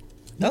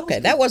 Okay,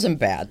 that wasn't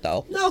bad,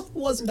 though. No, it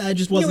wasn't bad. It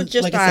just wasn't,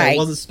 just like I said, it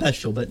wasn't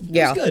special, but it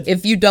was good.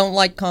 If you don't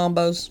like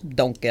combos,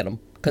 don't get them.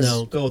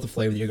 No, go with the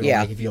flavor that you're going to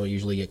like if you don't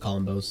usually get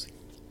combos.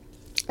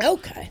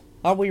 Okay.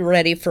 Are we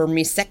ready for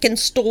me second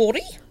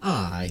story?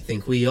 I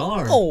think we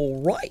are.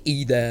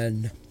 Alrighty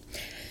then.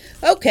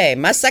 Okay,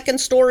 my second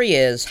story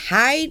is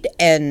Hide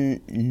and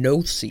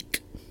No Seek.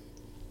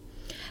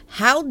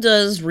 How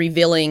does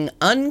revealing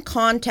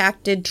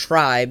uncontacted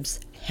tribes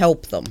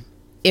help them,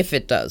 if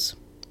it does?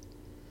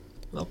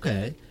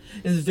 Okay.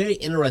 It's a very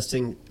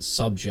interesting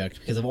subject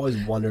because I've always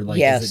wondered, like,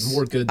 yes, is it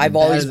more good than I've bad?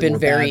 always Is it been more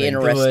very bad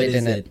than interested good?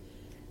 in it.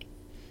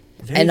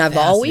 Very and I've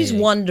always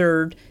fascinating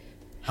wondered,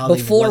 how they've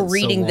before went so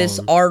reading this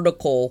long.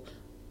 article,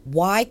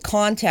 why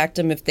contact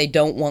them if they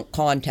don't want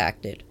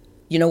contacted?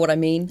 You know what I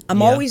mean? I'm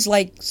Yeah. always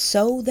like,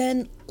 so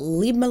then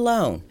leave them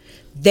alone.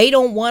 They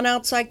don't want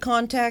outside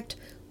contact,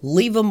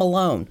 leave them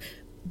alone.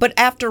 But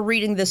after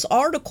reading this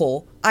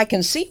article, I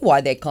can see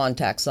why they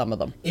contact some of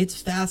them.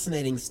 It's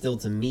fascinating still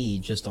to me,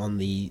 just on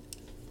the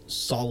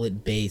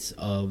solid base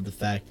of the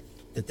fact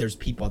that there's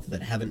people out there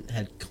that haven't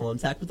had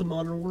contact with the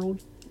modern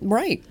world.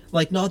 Right.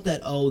 Like, not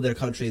that, their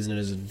country isn't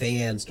as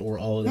advanced,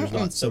 or, there's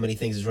not so many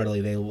things as readily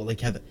available.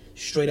 Like, have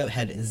straight up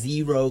had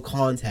zero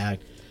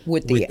contact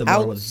With the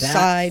modern world.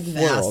 outside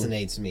That world.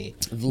 fascinates me.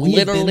 We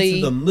have been Literally.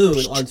 to the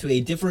moon onto a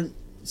different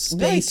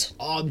space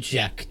Right.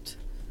 object.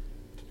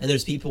 And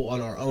there's people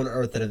on our own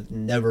Earth that have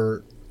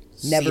never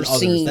Never others.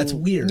 seen- That's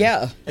weird.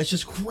 yeah. That's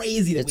just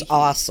crazy. That It's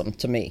awesome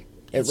to me.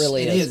 It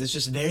really is. It's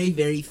just very,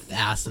 very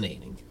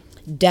fascinating.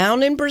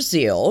 Down in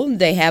Brazil,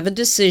 they have a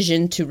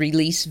decision to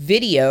release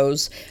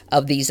videos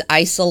of these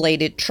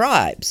isolated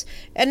tribes.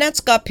 And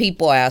that's got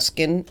people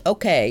asking,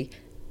 okay,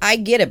 I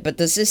get it, but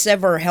does this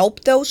ever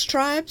help those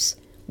tribes?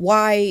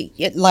 Why,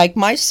 like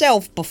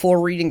myself, before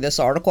reading this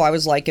article, I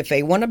was like, if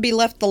they want to be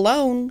left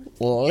alone,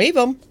 leave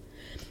them.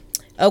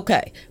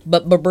 Okay,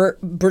 but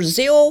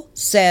Brazil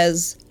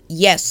says,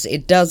 yes,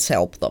 it does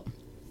help them.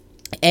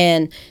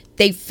 And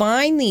they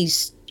find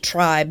these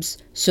tribes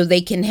so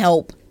they can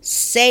help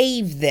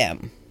save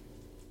them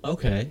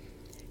Okay.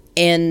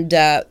 and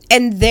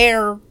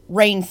their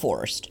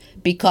rainforest,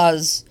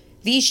 because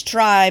these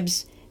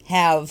tribes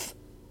have,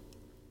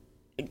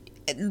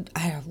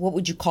 what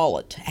would you call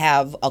it,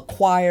 have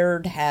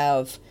acquired,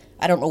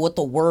 I don't know what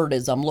the word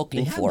is I'm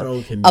looking They have for, their own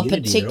a community,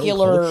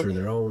 particular their own culture,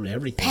 their own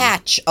everything.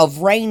 patch of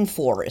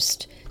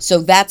rainforest. So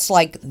that's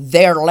like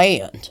their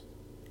land.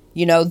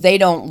 You know, they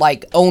don't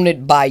like own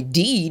it by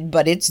deed,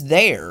 but it's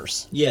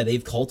theirs. Yeah,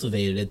 they've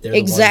cultivated it. They're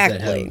Exactly.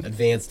 the ones that have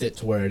advanced it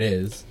to where it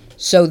is.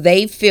 So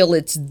they feel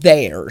it's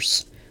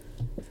theirs.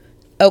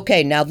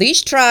 Okay, now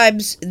these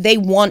tribes, they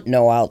want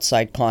no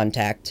outside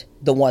contact,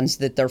 the ones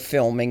that they're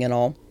filming and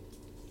all.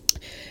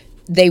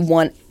 They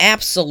want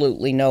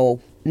absolutely no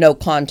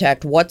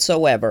contact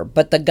whatsoever,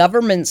 but the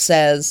government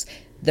says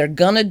they're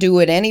gonna do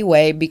it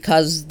anyway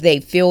because they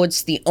feel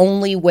it's the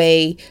only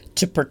way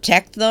to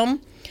protect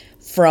them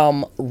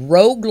from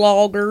rogue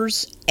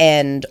loggers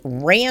and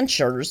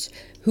ranchers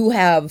who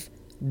have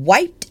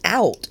wiped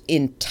out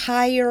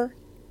entire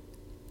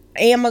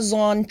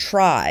Amazon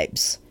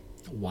tribes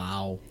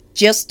Wow.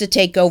 just to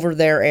take over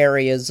their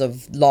areas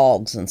of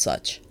logs and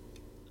such.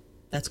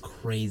 That's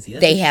crazy.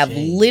 That's They a have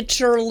shame.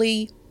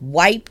 literally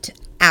wiped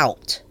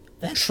out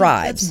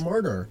tribes. That's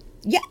murder.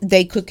 Yeah,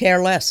 they could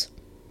care less.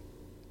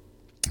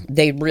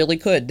 They really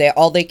could.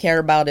 All they care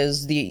about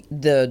is the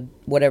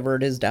whatever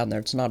it is down there.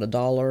 It's not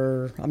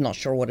 $1. I'm not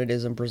sure what it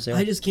is in Brazil.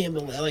 I just can't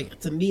believe, like,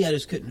 to me, I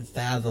just couldn't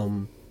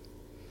fathom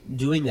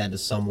doing that to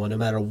someone, no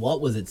matter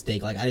what was at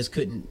stake. Like, I just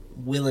couldn't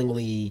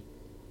willingly.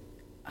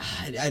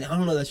 I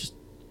don't know. That's just.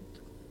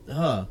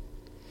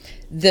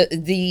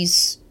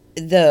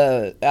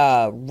 The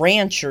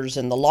ranchers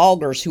and the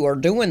loggers who are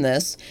doing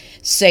this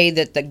say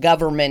that the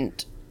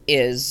government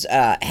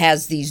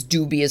has these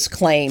dubious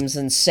claims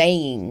and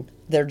saying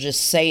they're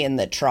just saying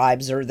that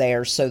tribes are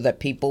there so that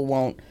people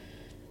won't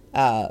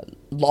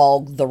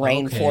log the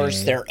rainforest.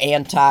 Okay. They're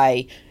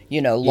anti,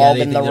 They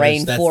logging think the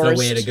rainforest. That's the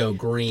way to go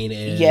green.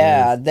 Is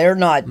Yeah, they're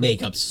not.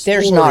 make up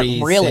There's not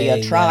stories really a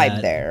saying tribe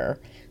that. there,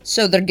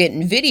 so they're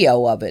getting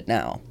video of it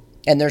now,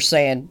 and they're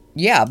saying,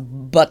 yeah,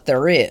 but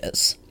there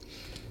is.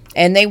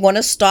 And they want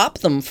to stop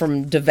them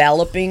from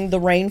developing the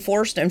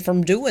rainforest and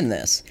from doing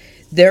this.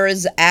 There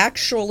is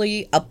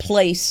actually a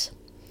place,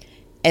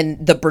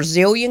 and the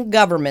Brazilian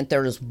government,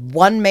 there is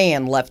one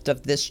man left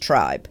of this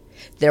tribe.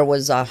 There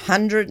was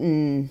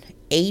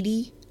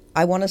 180,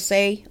 I want to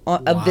say,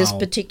 of this Wow.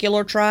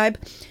 particular tribe.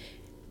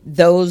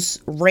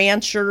 those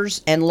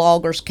ranchers and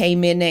loggers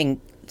came in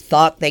and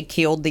thought they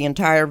killed the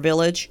entire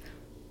village.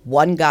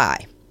 One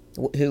guy,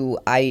 who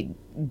I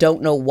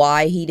don't know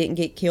why he didn't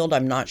get killed.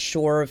 I'm not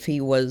sure if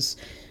he was,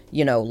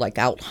 like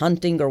out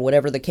hunting or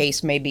whatever the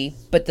case may be.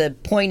 But the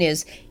point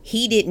is,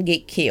 he didn't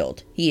get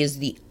killed. He is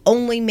the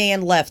only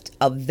man left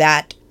of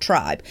that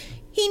tribe.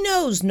 He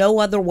knows no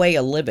other way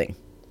of living.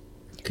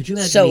 Could you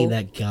imagine being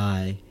that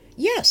guy?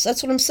 Yes,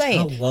 that's what I'm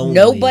saying. How lonely.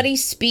 Nobody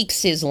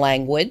speaks his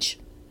language.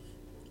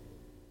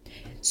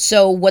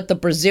 So what the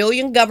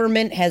Brazilian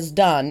government has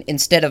done,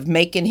 instead of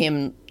making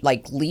him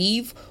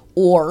leave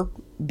or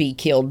be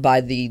killed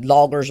by the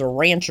loggers or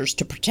ranchers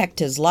to protect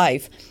his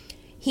life,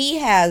 he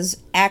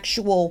has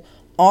actual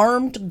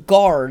armed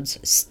guards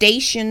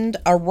stationed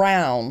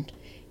around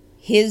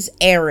his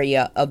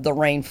area of the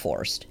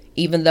rainforest.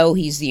 Even though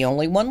he's the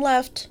only one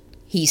left,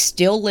 he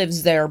still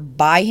lives there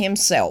by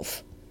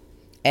himself.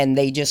 And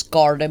they just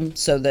guard him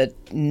so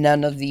that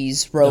none of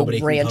these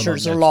rogue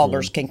ranchers or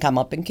loggers can come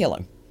up and kill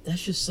him.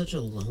 That's just such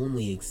a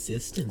lonely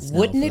existence.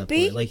 Wouldn't it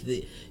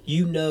be?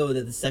 You know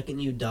that the second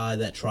you die,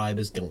 that tribe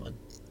is gone.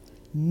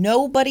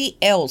 Nobody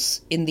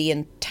else in the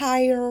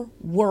entire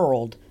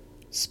world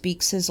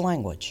speaks his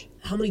language.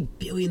 How many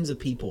billions of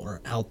people are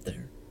out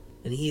there?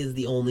 And he is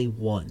the only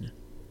one.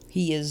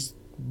 He is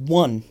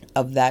one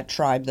of that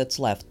tribe that's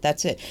left.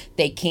 That's it.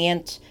 They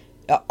can't,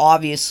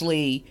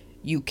 obviously,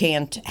 you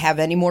can't have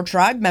any more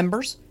tribe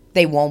members.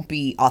 They won't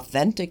be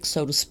authentic,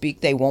 so to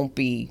speak. They won't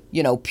be,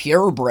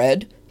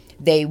 purebred.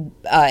 They,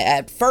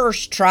 at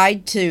first,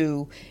 tried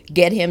to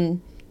get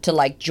him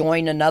to,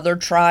 join another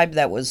tribe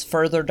that was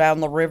further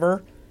down the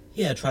river.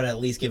 Yeah, try to at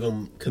least give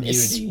him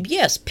community.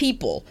 Yes,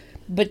 people.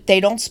 But they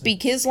don't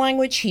speak his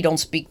language. He don't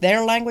speak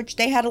their language.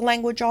 They had a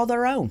language all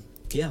their own.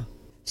 Yeah.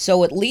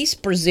 So at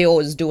least Brazil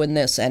is doing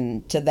this,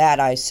 and to that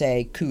I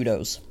say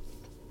kudos.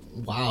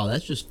 Wow,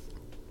 that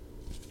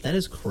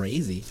is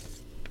crazy.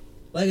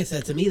 Like I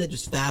said, to me, that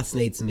just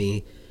fascinates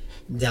me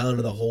down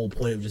to the whole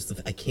point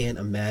of I can't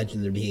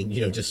imagine there being,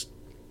 just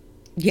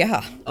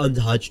yeah,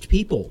 untouched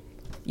people.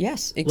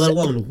 Yes. Let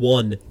alone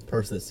one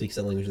person that speaks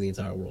that language in the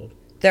entire world.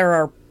 There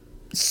are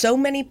so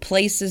many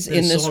places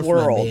in this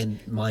world for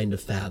my mind to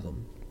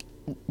fathom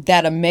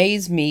that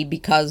amaze me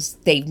because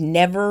they've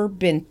never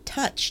been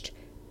touched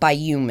by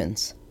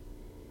humans.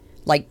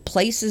 Like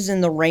places in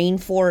the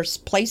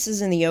rainforest,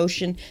 places in the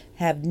ocean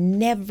have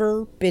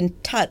never been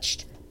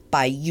touched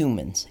by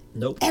humans.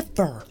 Nope.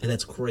 Ever. And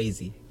that's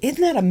crazy.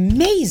 Isn't that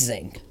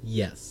amazing?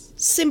 Yes.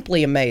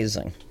 Simply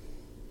amazing.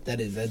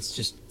 That's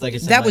just, like I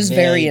said, that was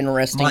very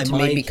interesting to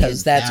me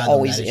because that's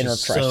always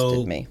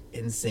interested me.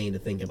 Insane to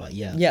think about,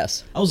 yeah.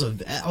 Yes.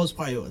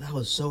 That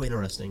was so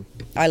interesting.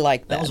 I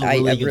like that. That was a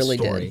really good really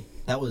story.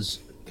 Did. That was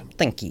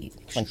Thank you.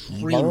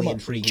 Extremely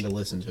intriguing to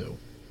listen to.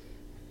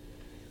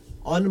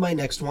 On to my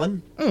next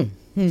one.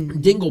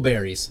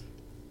 Dingleberries.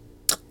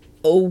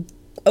 Oh,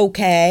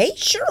 okay,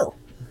 sure.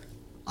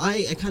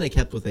 I kind of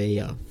kept with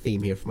a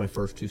theme here for my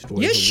first two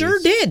stories. You sure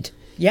did.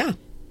 Yeah.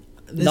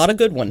 Not a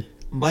good one.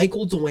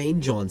 Michael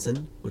Dwayne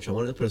Johnson, which I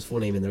wanted to put his full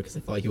name in there because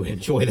I thought you would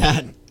enjoy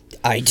that.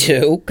 I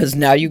do, because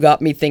now you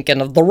got me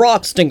thinking of The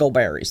Rock's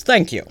Dingleberries.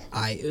 Thank you.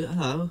 Not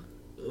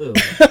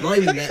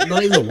even that.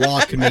 Not even The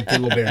Rock could make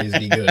dingleberries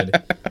be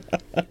good.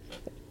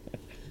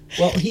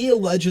 Well, he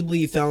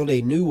allegedly found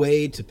a new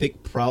way to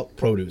pick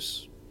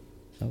produce.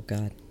 Oh,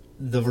 God.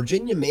 The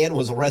Virginia man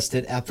was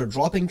arrested after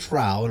dropping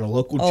trowel in a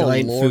local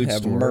giant food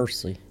store.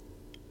 Mercy.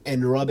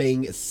 And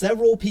rubbing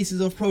several pieces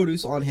of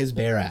produce on his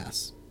bare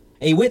ass.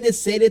 A witness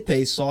stated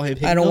they saw him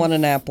pick I don't want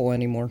an apple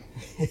anymore.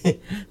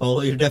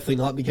 Well, you're definitely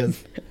not,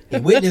 because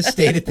a witness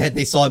stated that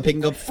they saw him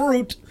picking up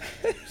fruit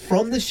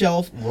from the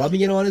shelf,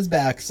 rubbing it on his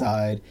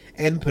backside,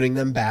 and putting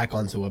them back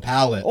onto a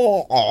pallet.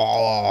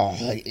 Oh,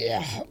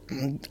 yeah.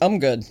 I'm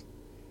good.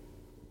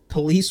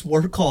 Police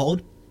were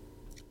called,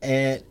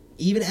 and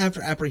even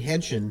after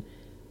apprehension,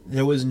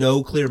 there was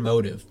no clear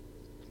motive.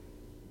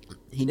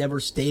 He never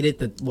stated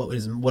that what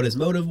his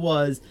motive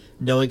was.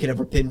 No one could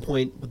ever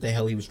pinpoint what the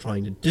hell he was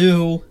trying to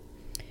do.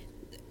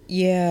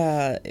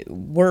 Yeah,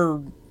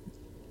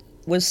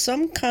 was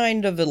some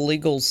kind of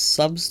illegal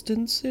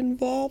substance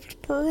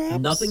involved, perhaps?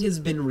 Nothing has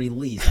been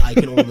released. I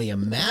can only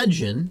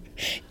imagine,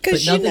 but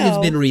nothing has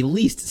been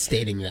released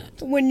stating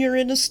that. When you're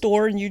in a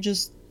store and you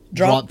just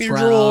drop your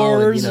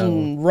drawers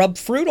and rub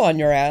fruit on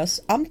your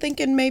ass, I'm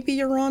thinking maybe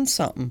you're on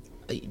something.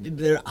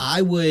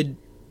 I would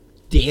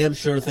damn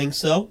sure think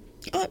so.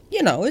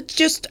 It's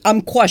just,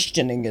 I'm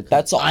questioning it,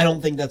 that's all. I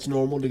don't think that's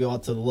normal to go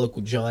out to the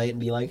local giant and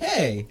be like,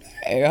 hey,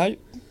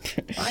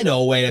 I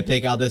know a way to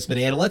pick out this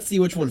banana. Let's see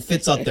which one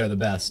fits up there the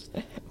best.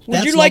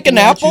 Would you like an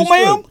apple,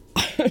 ma'am?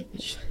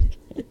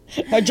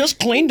 I just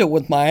cleaned it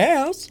with my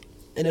ass.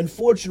 And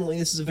unfortunately,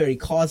 this is a very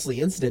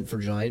costly incident for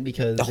Giant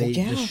because they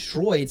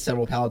destroyed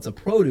several pallets of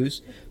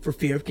produce for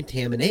fear of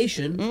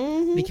contamination.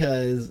 Mm-hmm.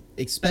 Because,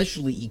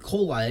 especially E.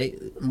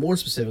 coli, more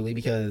specifically,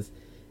 because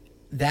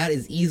that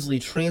is easily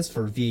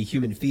transferred via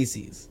human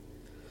feces.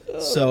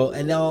 So,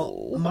 and now,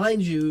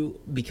 mind you,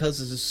 because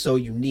this is so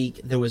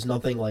unique, there was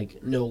nothing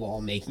no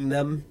law making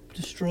them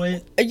destroy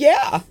it.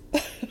 Yeah.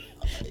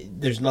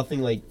 there's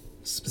nothing like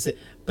specific,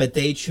 but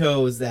they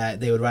chose that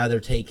they would rather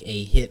take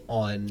a hit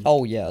on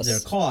Oh, yes. their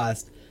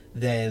cost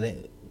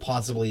than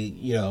possibly,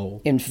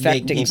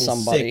 Infecting make people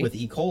somebody. sick with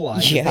E.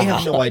 coli. Yeah. They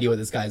have no idea what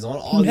this guy's on.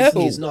 Obviously,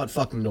 No. he's not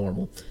fucking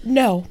normal.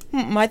 No,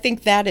 I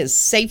think that is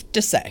safe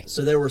to say.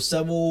 So there were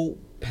several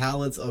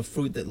pallets of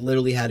fruit that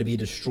literally had to be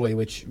destroyed,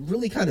 which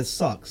really kind of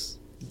sucks.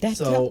 That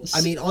So, does.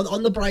 I mean,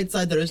 on the bright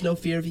side, there is no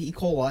fear of E.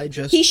 coli,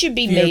 just He should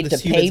be fear of made to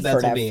this human's pay for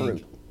mental that being.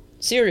 fruit.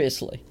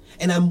 Seriously.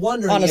 And I'm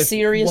wondering On a if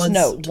serious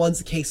note. once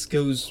the case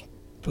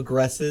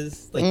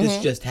progresses, like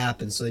this just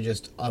happened, so they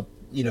just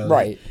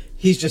Right.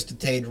 he's just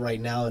detained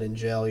right now and in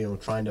jail,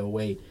 trying to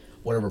await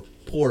whatever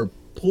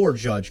poor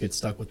judge gets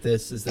stuck with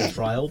this as their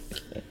trial.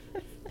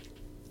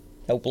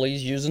 Hopefully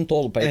he's using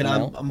toilet paper And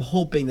now. I'm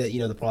hoping that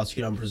the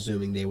prosecutor, I'm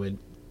presuming they would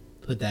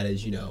put that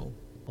as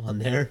on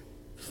their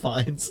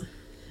fines.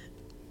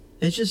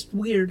 It's just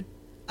weird.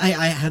 I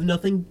have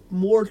nothing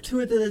more to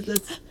it than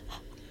that's.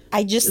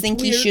 I just it's think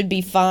he weird. should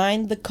be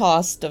fined the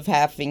cost of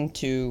having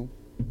to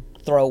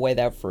throw away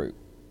that fruit.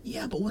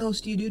 Yeah, but what else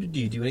do you do? Do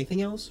you do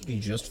anything else? Do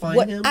you just find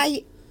What him?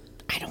 I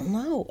don't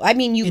know. I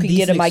mean, you could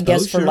get Indecent him, I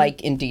guess, for exposure?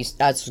 like indecent.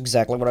 That's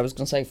exactly what I was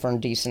going to say, for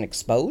indecent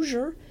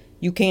exposure.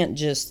 You can't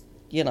just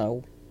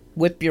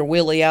whip your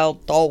willy out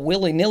all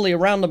willy nilly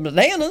around the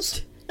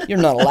bananas. You're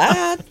not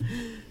allowed.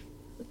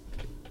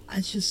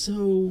 It's just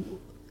so.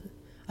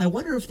 I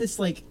wonder if this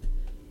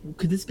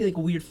could this be like a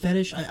weird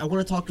fetish? I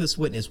want to talk to this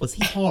witness. Was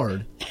he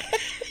hard?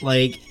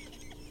 Like,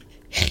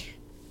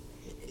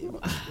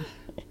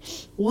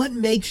 what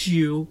makes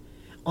you,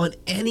 on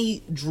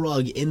any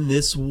drug in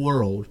this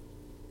world,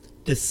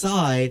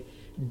 decide,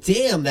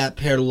 damn, that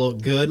pear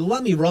look good.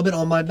 Let me rub it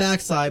on my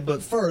backside,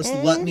 but first,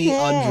 let me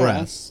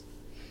undress.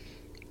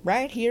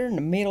 Right here in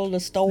the middle of the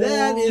store.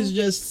 That is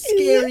just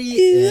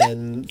scary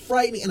and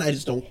frightening, and I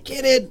just don't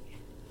get it.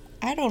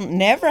 I don't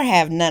never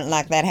have nothing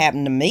like that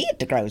happen to me at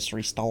the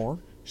grocery store.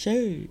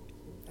 Shoot.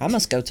 I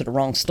must go to the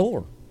wrong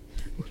store.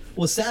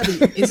 Well,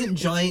 sadly, isn't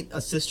Giant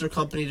a sister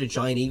company to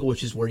Giant Eagle,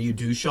 which is where you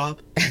do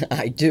shop?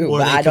 I do, Or are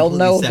but they I don't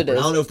know if completely it separate? is.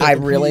 I don't know if they're I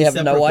really completely have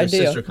separate, no they're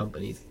idea. sister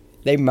companies.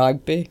 They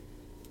might be.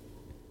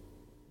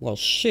 Well,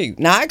 shoot.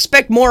 Now, I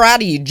expect more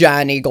out of you,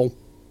 Giant Eagle.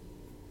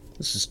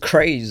 This is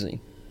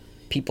crazy.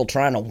 People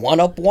trying to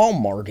one-up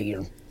Walmart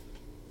here.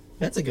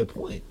 That's a good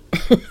point.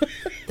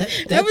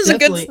 That was a good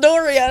definitely-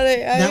 story.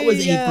 That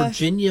was a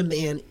Virginia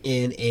man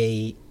in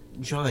a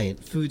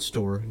Giant food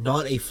store,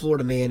 not a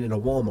Florida man in a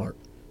Walmart.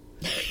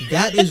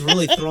 That is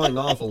really throwing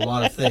off a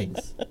lot of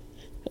things.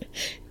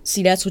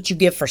 See, that's what you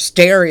get for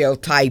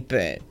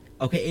stereotyping.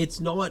 Okay, it's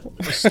not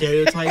a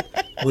stereotype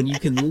when you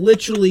can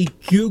literally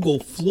Google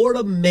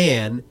Florida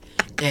man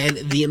and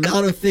the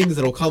amount of things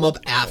that'll come up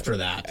after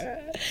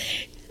that.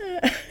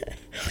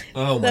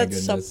 Oh my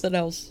That's goodness. something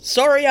else.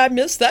 Sorry I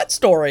missed that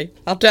story.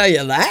 I'll tell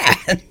you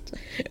that.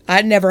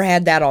 I never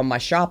had that on my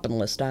shopping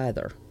list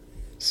either.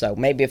 So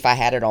maybe if I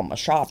had it on my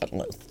shopping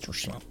list or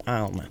something. I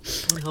don't know.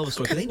 What the hell of a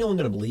story? 'Cause ain't no one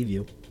gonna believe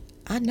you.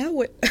 I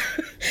know it.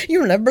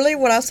 You'll never believe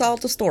what I saw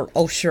at the store.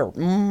 Oh, sure.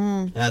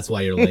 That's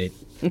why you're late.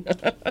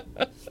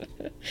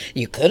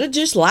 You could have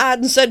just lied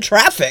and said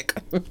traffic.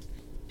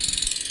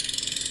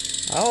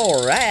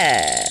 All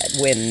right.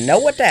 We know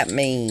what that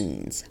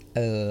means.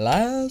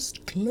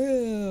 Last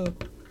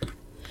clip.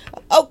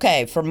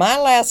 Okay, for my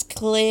last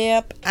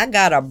clip, I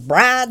got a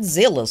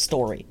Bridezilla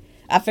story.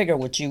 I figure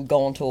with you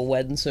going to a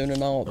wedding soon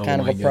and all, Oh kind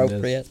of my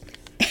appropriate.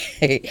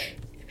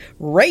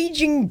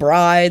 Raging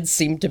brides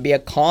seem to be a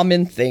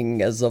common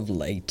thing as of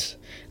late.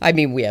 I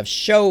mean, we have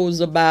shows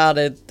about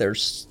it.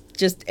 There's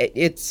just,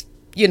 it's,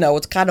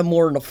 it's kind of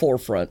more in the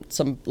forefront.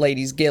 Some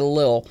ladies get a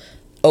little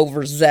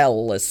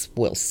overzealous,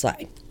 we'll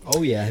say.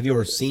 Oh yeah, have you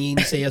ever seen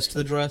Say Yes to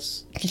the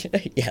Dress?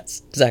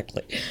 Yes,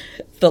 exactly.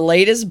 The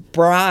latest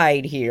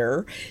bride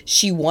here,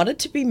 she wanted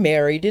to be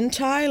married in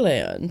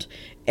Thailand,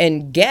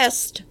 and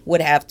guests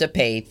would have to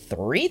pay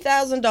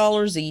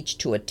 $3,000 each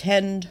to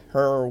attend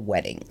her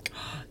wedding.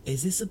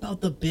 Is this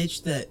about the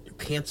bitch that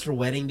canceled her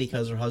wedding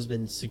because her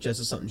husband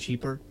suggested something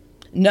cheaper?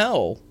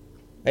 No.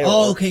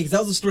 Oh, okay, because that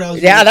was the story I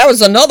was. Yeah, that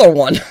was another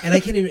one. And I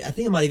can't even. I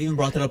think I might have even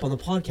brought that up on the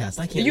podcast.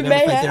 I can't You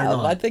remember may if I did or have.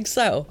 not. I think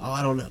so. Oh,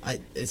 I don't know.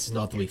 This is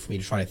not the week for me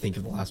to try to think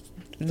of the last.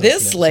 13 This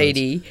episodes.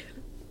 lady,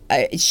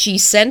 she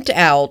sent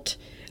out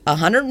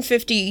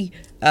 150,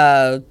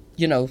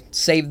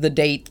 save the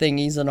date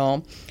thingies and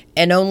all,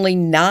 and only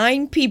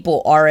 9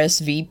 people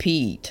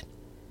RSVP'd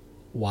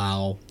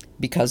Wow.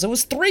 because it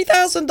was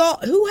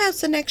 $3,000. Who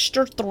has an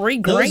extra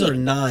 $3,000? Those are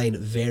 9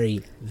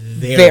 very,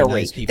 very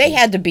nice people. They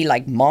had to be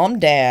like mom,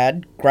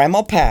 dad,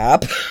 grandma,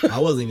 pap. I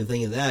wasn't even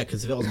thinking that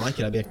because if it was my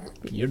kid, I'd be like,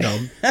 "You're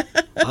dumb."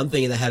 I'm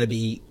thinking that had to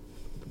be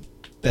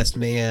best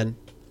man,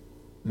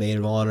 maid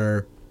of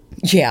honor,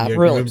 Yeah, your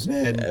really.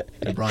 groomsman,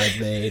 the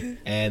bridesmaid,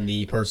 and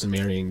the person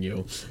marrying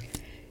you.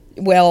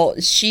 Well,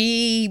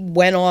 she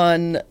went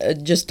on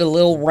just a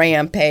little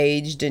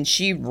rampage, and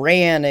she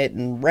ran it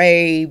and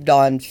raved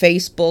on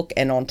Facebook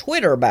and on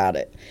Twitter about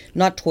it.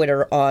 Not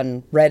Twitter,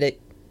 on Reddit,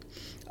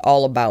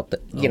 all about the,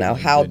 Oh my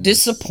how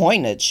goodness.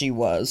 disappointed she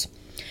was.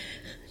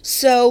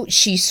 So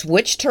she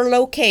switched her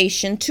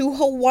location to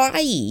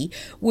Hawaii,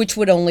 which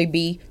would only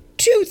be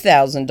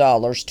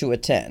 $2,000 to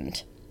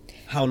attend.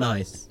 How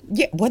nice.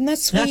 Yeah, wasn't that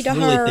sweet That's of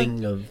really her?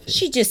 thinking of.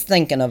 She just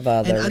thinking of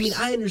others. And I mean,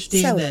 I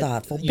understand So that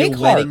thoughtful. your Big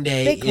wedding heart,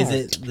 day big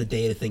isn't the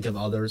day to think of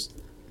others.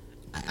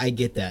 I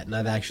get that, and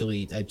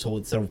I've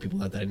told several people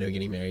that I know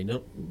getting married.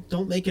 No,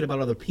 don't make it about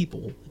other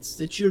people.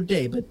 It's your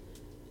day, but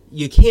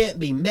you can't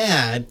be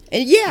mad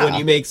Yeah. when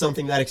you make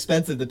something that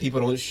expensive that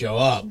people don't show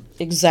up.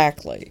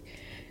 Exactly.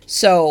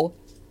 So,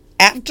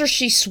 after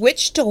she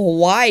switched to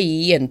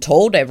Hawaii and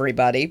told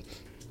everybody,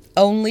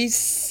 only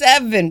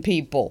 7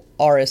 people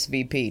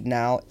RSVP'd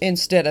now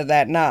instead of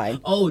that 9.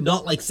 Oh,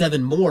 not like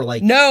 7 more.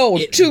 Like No,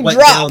 it 2 went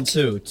dropped. down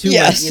 2. 2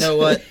 Yes. Like, you know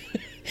what?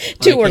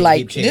 2 I were can't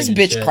like, keep this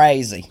changing bitch shit.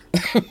 crazy.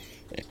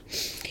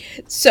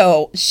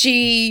 So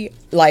she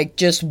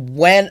just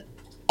went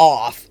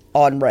off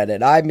on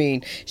Reddit. I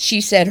mean,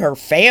 she said her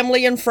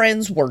family and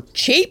friends were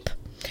cheap,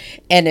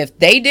 and if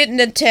they didn't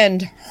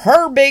attend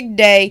her big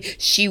day,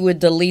 she would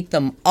delete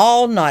them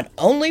all, not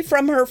only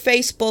from her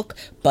Facebook,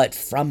 but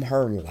from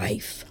her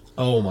life.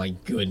 Oh my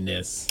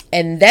goodness.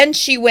 And then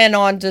she went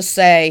on to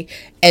say,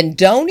 and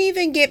don't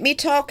even get me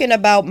talking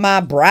about my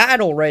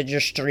bridal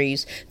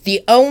registries.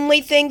 The only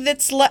thing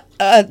that's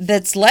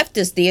left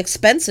is the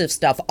expensive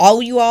stuff.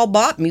 All you all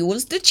bought me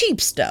was the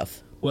cheap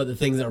stuff. What, the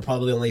things that are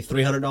probably only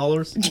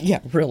 $300? Yeah,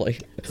 really.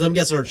 Because I'm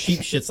guessing our cheap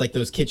shits like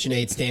those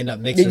KitchenAid stand-up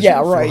mixers.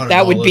 Yeah, for right.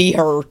 That would $400. be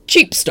her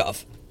cheap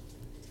stuff.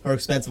 Her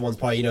expensive ones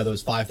probably,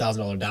 those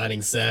 $5,000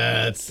 dining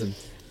sets. And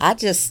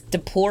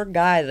The poor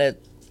guy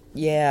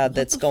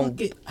that's going.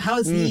 How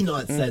has he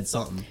not said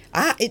something?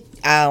 I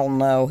don't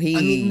know.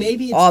 He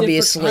Maybe it's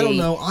obviously. different. I don't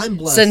know. I'm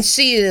blessed. Since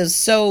he is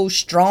so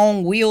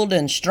strong-willed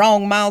and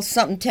strong-mouthed,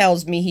 something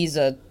tells me he's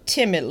a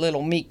timid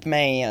little meek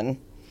man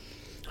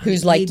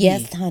who's like, Maybe.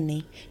 "Yes,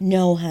 honey.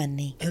 No,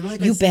 honey. And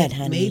like You I said, bet,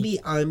 honey." Maybe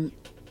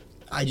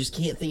I just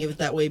can't think of it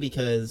that way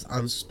because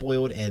I'm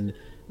spoiled and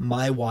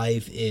my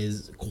wife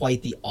is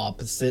quite the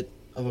opposite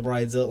of a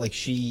bridezilla. Like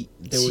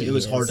it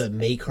was hard to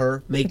make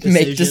her make decisions.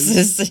 Make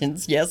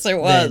decisions. Yes, it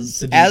was.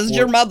 to be As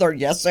your for- mother,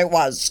 yes, it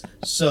was.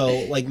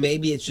 So, like,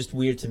 maybe it's just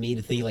weird to me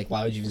to think, like,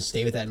 why would you even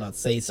stay with that and not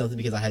say something?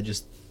 Because I had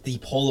just the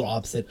polar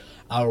opposite.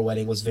 Our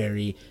wedding was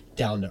very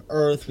down to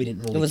earth. We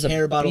didn't really It was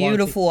care a about a lot of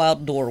beautiful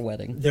outdoor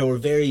wedding. there were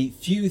very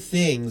few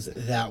things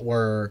that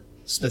were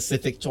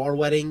specific to our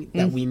wedding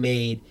that we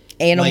made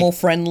Animal like,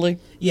 friendly.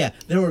 yeah,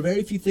 there were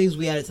very few things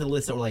we added to the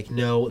list that were like,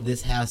 no,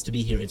 this has to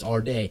be here. It's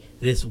our day.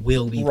 This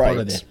will be part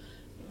of Right. it.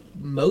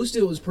 Most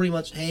of it was pretty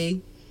much,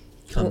 hey,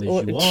 come as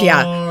you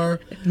Yeah. are.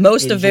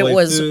 Most of it enjoy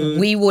was food.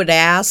 we would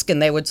ask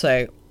and they would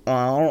say,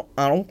 I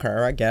don't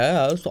care, I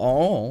guess.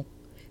 Oh.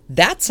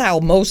 That's how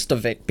most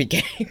of it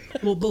became.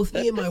 Well, both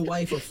me and my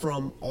wife are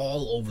from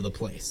all over the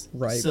place.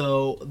 Right.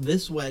 So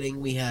this wedding,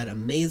 we had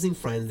amazing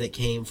friends that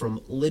came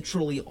from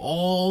literally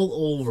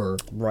all over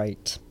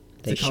Right.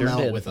 They to come sure out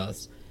did. with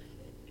us.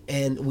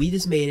 And we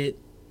just made it,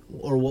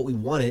 or what we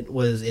wanted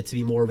was it to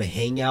be more of a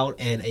hangout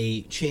and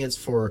a chance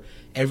for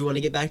everyone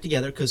to get back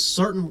together because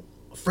certain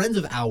friends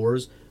of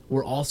ours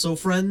were also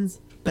friends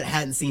but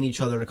hadn't seen each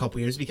other in a couple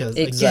years because,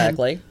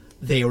 Exactly. again,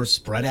 they were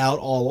spread out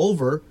all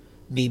over.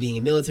 Me being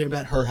a military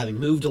vet, her having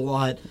moved a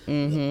lot.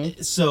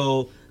 Mm-hmm.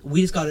 So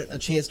we just got a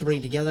chance to bring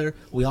it together.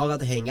 We all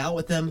got to hang out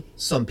with them.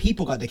 Some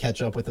people got to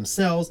catch up with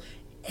themselves.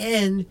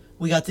 And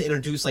we got to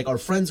introduce, like, our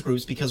friends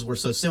groups because we're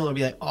so similar.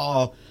 Be like,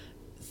 oh,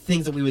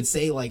 things that we would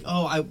say, like,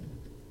 oh,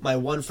 my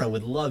one friend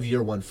would love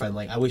your one friend.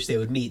 Like, I wish they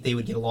would meet. They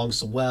would get along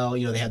so well.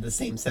 They had the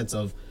same sense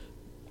of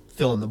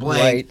fill in the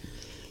blank. Right.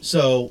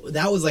 So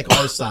that was, like,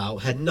 our style.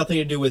 Had nothing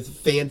to do with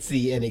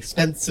fancy and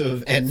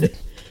expensive and...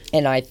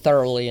 And I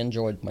thoroughly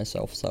enjoyed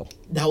myself, so.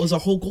 That was our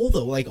whole goal,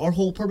 though. Like, our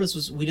whole purpose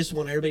was we just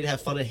want everybody to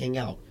have fun and hang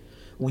out.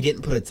 We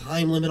didn't put a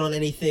time limit on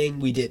anything.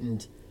 We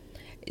didn't...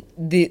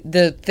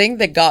 The thing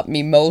that got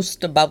me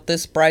most about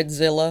this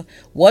Bridezilla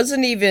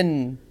wasn't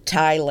even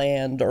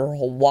Thailand or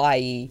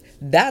Hawaii.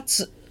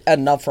 That's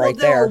enough right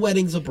there there. are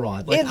weddings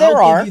abroad. Like, Yeah,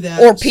 there I'll are. give you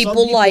that. Or Some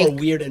people like- are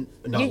weird and...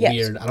 Not Yes.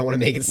 weird. I don't want to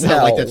make it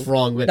sound like that's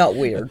wrong, but... Not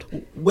weird.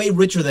 Way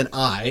richer than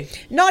I.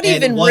 Not and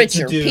even want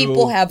to richer. do-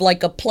 People have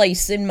like a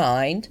place in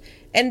mind.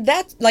 And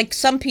that's like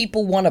some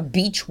people want a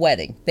beach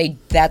wedding.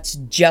 That's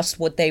just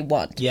what they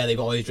want. Yeah, they've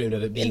always dreamed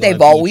of it being on a They've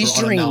beach always or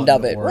on a dreamed mountain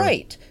of it, or-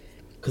 right?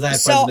 Because I have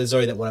So- friends in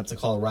Missouri that went up to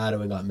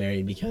Colorado and got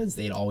married because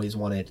they'd always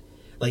wanted...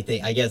 Like,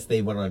 I guess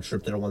they went on a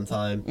trip there one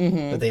time,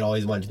 but they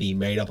always wanted to be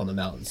married up on the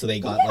mountain. So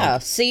they got, Yeah,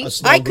 like, see, a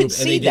small I group, could and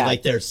see they did, that.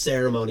 like, their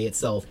ceremony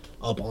itself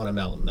up on a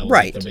mountain. That was,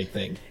 Right. like, their big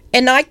thing.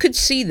 And I could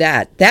see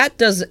that.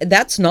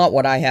 That's not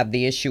what I have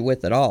the issue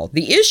with at all.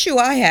 The issue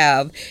I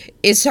have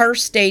is her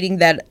stating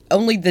that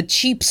only the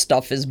cheap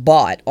stuff is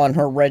bought on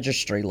her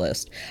registry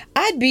list.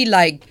 I'd be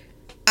like,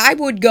 I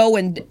would go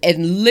and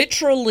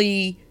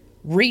literally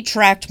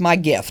retract my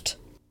gift.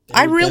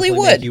 I really Definitely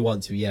would. Make you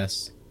want to,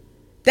 yes.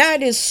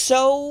 That is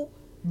so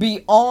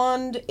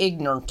beyond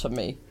ignorant to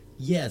me.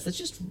 Yes, that's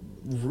just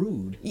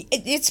rude.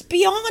 It's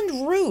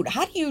beyond rude.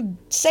 How do you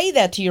say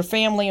that to your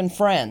family and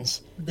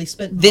friends? They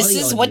spent This money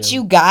is on what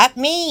you got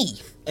me.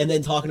 and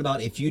then talking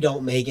about if you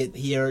don't make it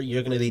here,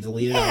 you're going to be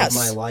deleted out of Yes.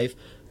 my life.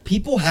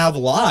 People have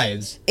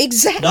lives.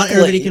 Exactly. Not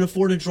everybody can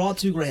afford to drop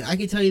 $2,000. I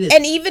can tell you this.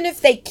 And even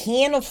if they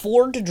can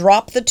afford to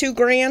drop the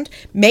 $2,000,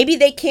 maybe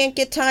they can't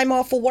get time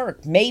off of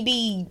work.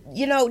 Maybe,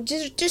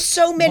 just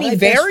so many my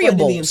best friend in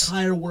the variables.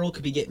 entire world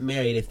could be getting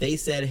married. If they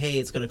said, hey,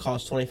 it's going to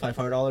cost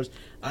 $2,500,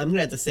 I'm going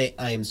to have to say,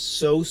 I am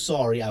so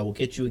sorry. I will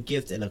get you a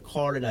gift and a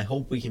card, and I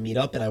hope we can meet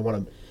up, and I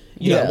want to...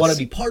 I want to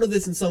be part of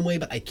this in some way,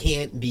 but I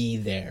can't be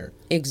there.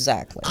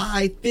 Exactly.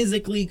 I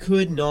physically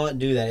could not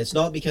do that. It's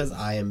not because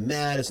I am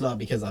mad. It's not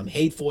because I'm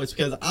hateful. It's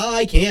because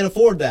I can't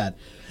afford that.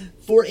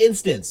 For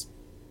instance,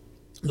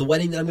 the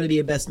wedding that I'm going to be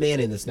a best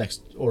man in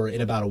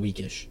in about a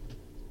weekish.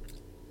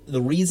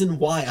 The reason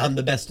why I'm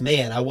the best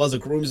man, I was a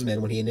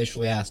groomsman when he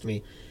initially asked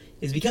me,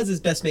 is because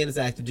his best man is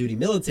active duty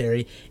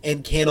military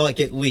and cannot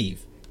get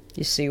leave.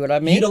 You see what I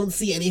mean? You don't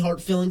see any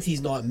hard feelings. He's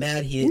not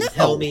mad. He didn't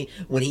tell me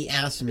when he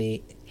asked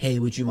me, hey,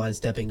 would you mind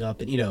stepping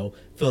up and,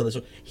 filling this.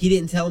 He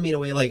didn't tell me in a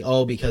way like,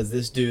 oh, because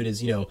this dude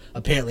is,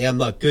 apparently I'm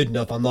not good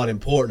enough. I'm not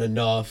important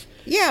enough.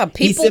 Yeah,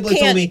 people simply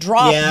told can't me,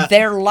 drop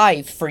their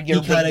life for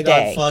your He kind big of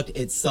day. got fucked.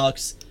 It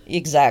sucks.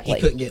 Exactly. He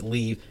couldn't get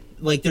leave.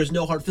 Like, there's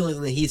no hard feelings,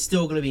 and he's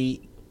still going to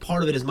be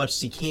part of it as much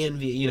as he can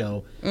be,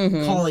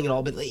 calling and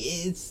all. But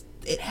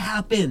it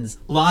happens.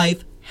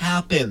 Life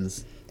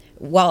happens.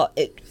 Well,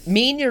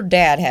 me and your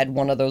dad had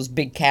one of those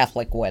big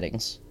Catholic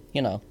weddings.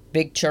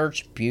 Big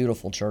church,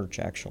 beautiful church,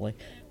 actually.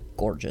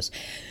 Gorgeous.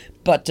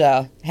 But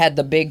had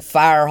the big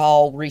fire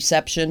hall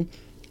reception,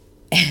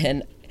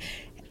 and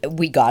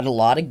we got a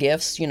lot of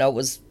gifts. It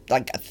was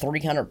like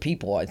 300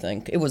 people, I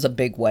think. It was a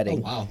big wedding.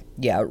 Oh, wow.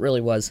 Yeah, it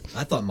really was.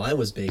 I thought mine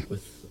was big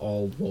with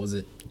all, what was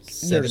it,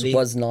 70? Yours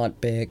was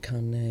not big,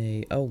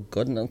 honey. Oh,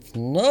 goodness,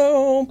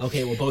 no.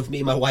 Okay, well, both me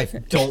and my wife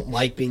don't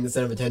like being the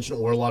center of attention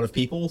or a lot of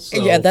people,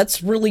 so... Yeah,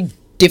 that's really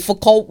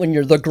difficult when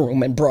you're the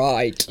groom and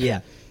bride.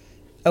 Yeah.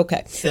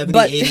 Okay. 70,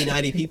 but 80,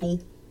 90 people,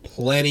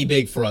 plenty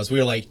big for us. We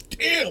were like,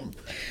 damn!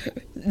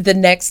 The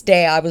next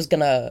day,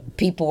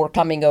 people were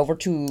coming over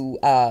to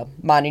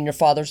mine and your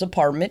father's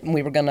apartment, and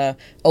we were going to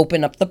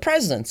open up the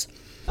presents.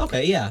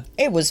 Okay, yeah.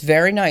 It was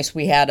very nice.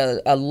 We had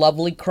a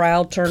lovely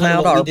crowd turn Kind out.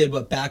 of what we did,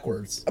 but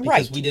backwards. Because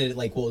Right. we did it,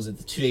 like, what was it,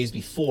 the 2 days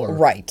before?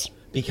 Right.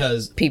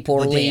 Because... People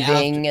were the day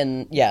leaving, after,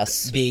 and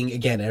yes. being,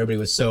 again, everybody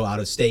was so out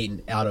of state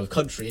and out of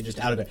country and just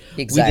out of it.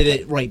 Exactly. We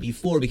did it right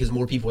before because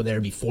more people were there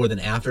before than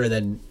after, and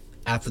then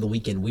after the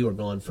weekend, we were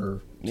gone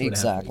for 2.5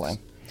 Exactly.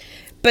 weeks.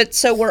 But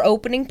so we're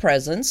opening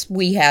presents.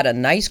 We had a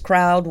nice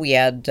crowd. We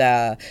had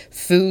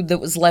food that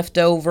was left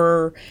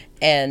over,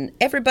 and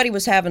everybody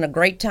was having a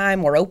great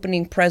time. We're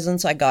opening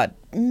presents. I got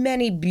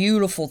many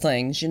beautiful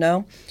things,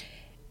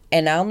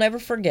 And I'll never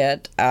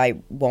forget,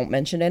 I won't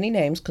mention any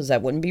names because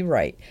that wouldn't be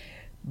right,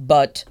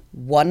 but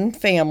one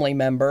family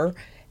member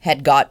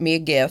had got me a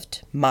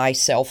gift,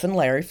 myself and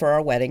Larry, for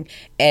our wedding,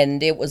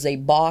 and it was a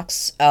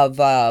box of,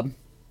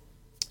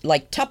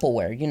 like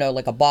Tupperware,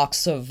 like a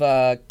box of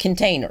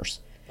containers.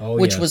 Oh,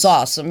 which yes. was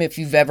awesome. If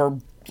you've ever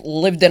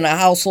lived in a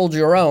household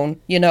your own,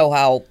 you know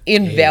how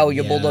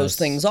invaluable those Yes.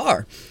 things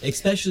are.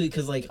 Especially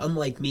because, like,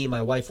 unlike me and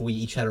my wife, we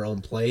each had our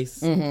own place.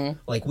 Mm-hmm.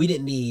 Like, we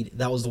didn't need...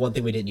 That was the one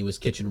thing we didn't need was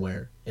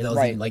kitchenware. And that was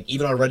Right.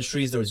 even on our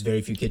registries, there was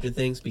very few kitchen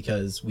things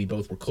because we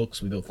both were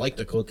cooks. We both liked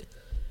to cook.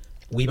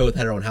 We both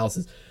had our own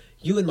houses.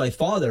 You and my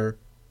father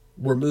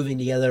were moving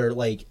together,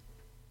 like...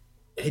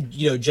 Had,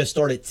 just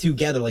started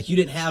together. Like, you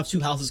didn't have two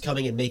houses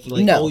coming and making,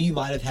 like, No. oh, you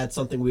might have had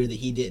something weird that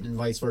he didn't and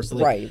vice versa.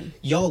 Like, Right.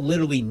 Y'all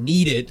literally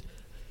needed...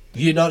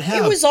 You did not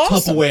have It was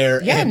awesome.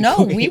 Tupperware. Yeah, and no,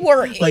 cooking. we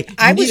were- Like,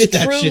 I you was needed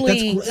that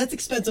truly- shit. That's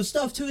expensive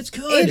stuff, too. It's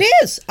good. It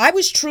is. I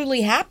was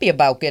truly happy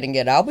about getting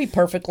it. I'll be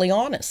perfectly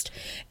honest.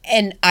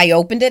 And I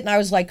opened it and I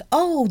was like,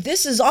 oh,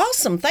 this is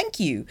awesome.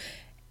 Thank you.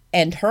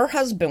 And her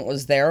husband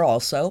was there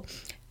also.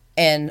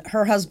 And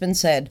her husband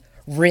said,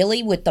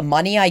 really, with the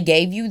money I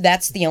gave you,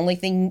 that's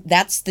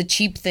the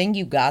cheap thing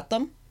you got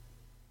them?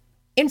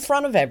 In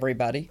front of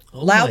everybody.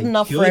 Oh loud my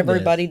enough for goodness.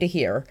 everybody to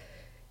hear.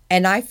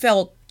 And I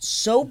felt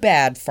so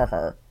bad for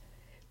her.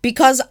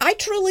 Because I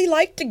truly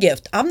liked the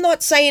gift. I'm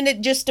not saying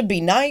it just to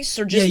be nice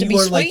or just to be you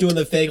weren't sweet. like doing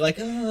the fake, like,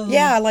 oh.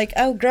 Yeah, like,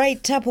 oh,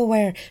 great,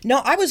 Tupperware. No,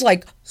 I was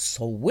like,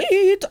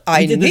 sweet, I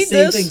We did need the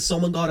same this. thing.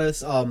 Someone got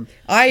us.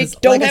 I 'cause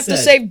don't like I have to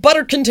said, save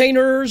butter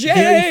containers.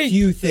 Very Yay!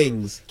 few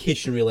things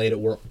kitchen related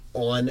were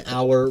on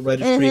our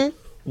registry.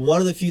 Mm-hmm.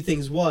 One of the few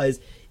things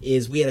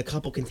is we had a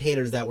couple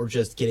containers that were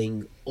just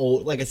getting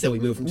old. Like I said, we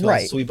moved from two Right.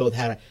 houses, so we both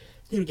had.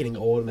 They were getting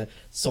old, and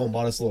someone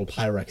bought us a little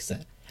Pyrex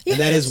set. And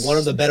that is one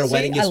of the better See,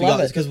 wedding gifts I we love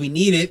got it. because we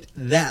needed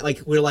that.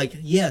 Like, we're like,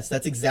 yes,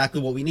 that's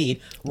exactly what we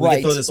need. We Right.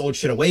 can throw this old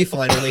shit away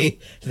finally.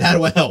 That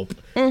will help.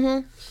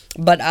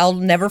 But I'll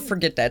never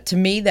forget that. To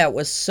me, that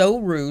was so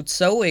rude,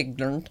 so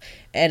ignorant.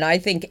 And I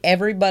think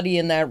everybody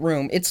in that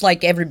room, it's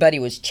like everybody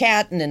was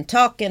chatting and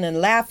talking and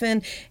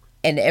laughing,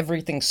 and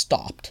everything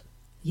stopped.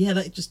 Yeah,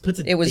 that just puts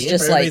It was damper.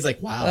 just Everybody's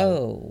like, wow.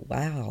 oh,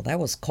 wow, that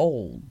was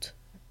cold.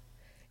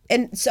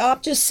 And so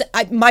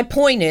my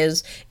point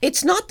is,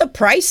 it's not the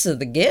price of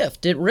the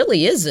gift. It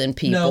really isn't,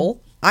 people. No.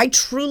 I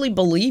truly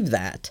believe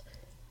that.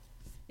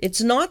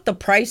 It's not the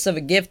price of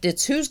a gift,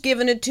 it's who's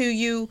giving it to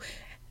you.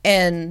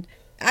 And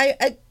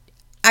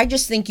I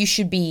just think you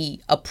should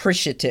be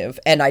appreciative.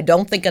 And I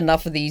don't think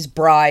enough of these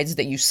brides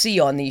that you see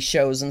on these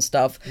shows and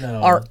stuff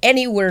are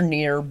anywhere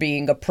near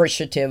being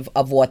appreciative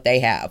of what they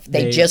have.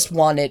 They just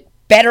want it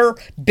better,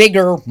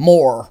 bigger,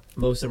 more.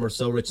 Most of them are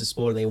so rich and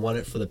spoiled, they want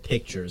it for the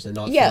pictures and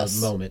not for the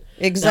moment.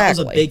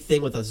 Exactly. That was a big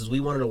thing with us, is we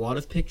wanted a lot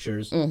of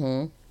pictures,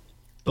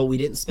 but we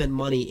didn't spend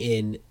money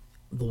in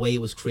the way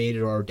it was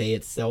created or our day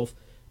itself,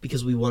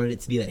 because we wanted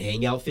it to be that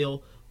hangout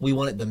feel. We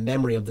wanted the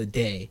memory of the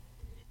day.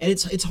 And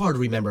it's hard to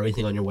remember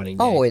everything on your wedding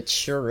day. Oh, it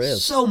sure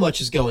is. So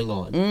much is going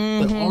on.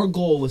 But our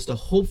goal was to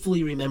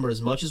hopefully remember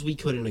as much as we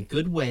could in a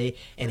good way,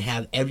 and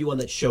have everyone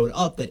that showed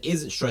up that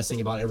isn't stressing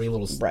about every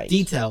little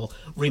detail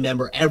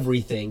remember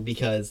everything,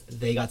 because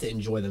they got to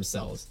enjoy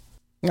themselves.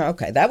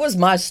 Okay, that was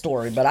my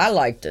story, but I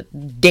liked it.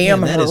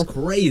 Damn, that is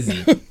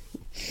crazy.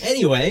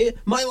 Anyway,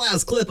 my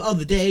last clip of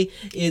the day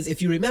is,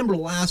 if you remember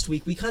last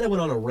week, we kind of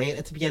went on a rant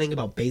at the beginning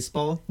about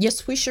baseball.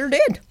 Yes, we sure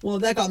did. Well,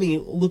 that got me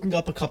looking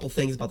up a couple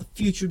things about the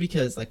future,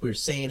 because like we were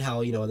saying how,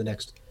 in the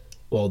next,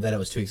 well, then it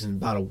was 2 weeks, in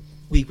about a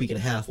week and a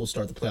half, we'll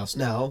start the playoffs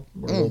now.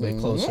 We're a little bit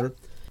closer.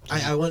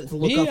 I wanted to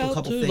look up a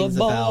couple things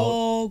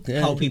about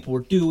how people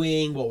were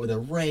doing, what were their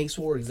ranks,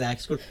 what were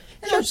exact scores.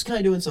 And I was just kind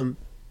of doing some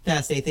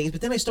fascinating things.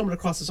 But then I stumbled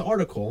across this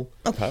article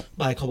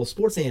by a couple of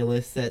sports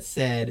analysts that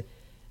said,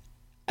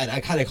 and I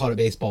kind of called it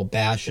baseball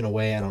bash in a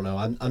way. I don't know.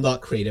 I'm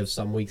not creative.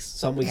 Some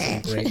weeks I'm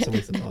great, some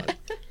weeks I'm not.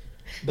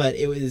 But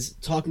it was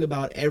talking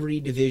about every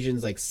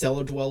division's like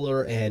cellar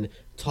dweller and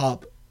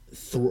top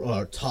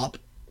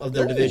of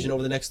their division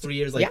over the next 3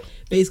 years.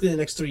 Basically the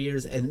next 3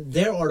 years. And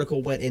their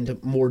article went into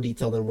more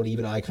detail than what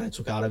even I kind of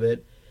took out of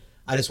it.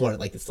 I just wanted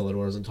like the cellar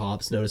dwellers and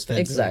tops, notice fence,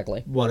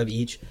 exactly one of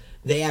each.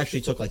 They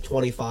actually took like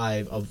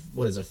 25 of,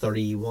 what is it,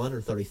 31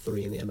 or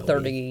 33 in the MLB?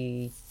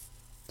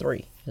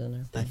 33, isn't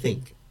it? I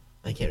think.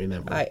 I can't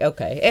remember. I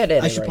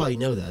should probably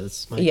know that.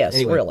 That's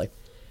anyway. Really.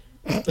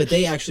 But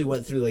they actually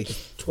went through like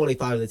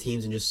 25 of the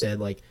teams and just said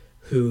like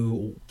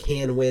who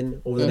can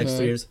win over the next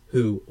 3 years,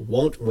 who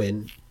won't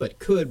win but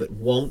could but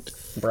won't.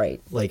 Right.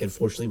 Like,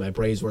 unfortunately, my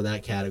Braves were in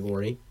that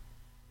category,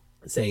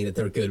 saying that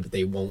they're good but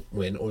they won't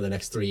win over the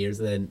next 3 years.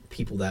 And then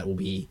people that will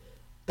be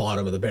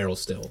bottom of the barrel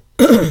still.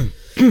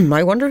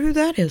 I wonder who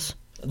that is.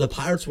 The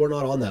Pirates were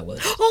not on that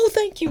list. Oh,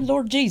 thank you,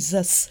 Lord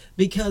Jesus.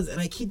 Because, and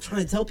I keep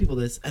trying to tell people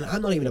this, and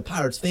I'm not even a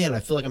Pirates fan.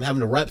 I feel like I'm having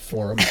to rep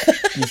for them.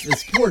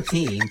 this poor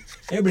team.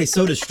 Everybody's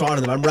so distraught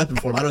in them. I'm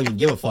repping for them. I don't even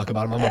give a fuck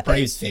about them. I'm a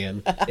Braves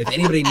fan. If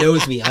anybody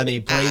knows me, I'm a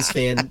Braves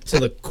fan to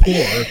the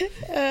core.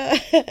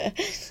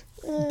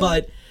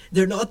 But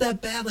they're not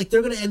that bad. Like,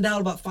 they're going to end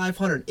out about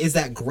 500. Is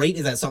that great?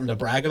 Is that something to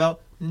brag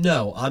about?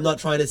 No, I'm not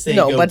trying to say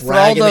no, but for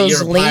all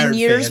those lean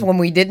years when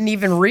we didn't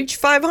even reach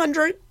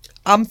 500...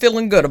 I'm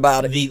feeling good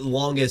about it. The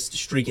longest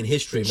streak in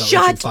history of not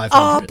reaching 500. Shut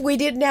up! We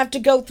didn't have to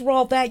go through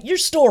all that. Your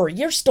story.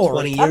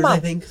 20 years, I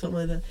think, something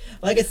like that.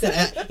 Like I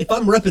said, if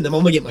I'm repping them,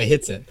 I'm gonna get my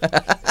hits in.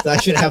 So I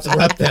shouldn't have to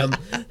rep them.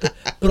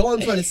 But all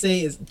I'm trying to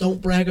say is,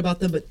 don't brag about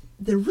them. But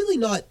they're really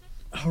not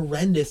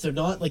horrendous. They're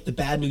not like the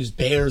bad news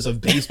bears of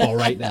baseball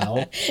right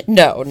now.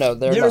 No, they're not.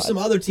 There are some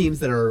other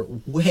teams that are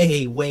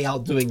way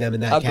outdoing them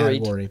in that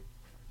category.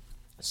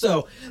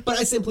 So, but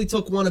I simply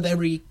took one of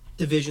every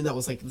division that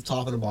was like the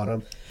top and the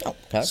bottom.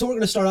 Okay. So we're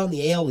going to start out in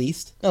the AL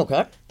East.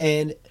 Okay.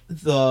 And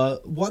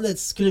the one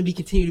that's going to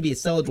continue to be a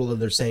cellar dweller,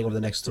 they're saying, over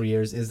the next 3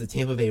 years is the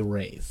Tampa Bay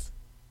Rays.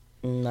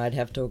 I'd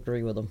have to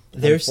agree with them.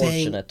 They're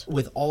saying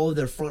with all of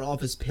their front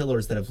office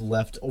pillars that have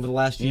left over the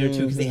last year or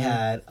two, because they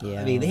had,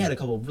 they had a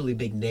couple of really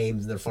big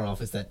names in their front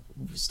office that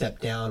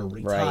stepped down or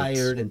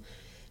retired, and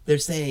they're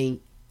saying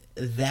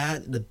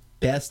that the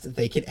best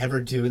they can ever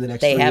do in the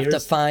next 3 years. They have to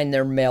find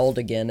their meld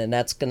again, and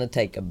that's going to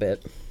take a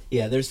bit.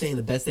 Yeah, they're saying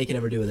the best they can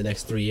ever do in the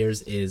next 3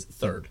 years is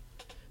third.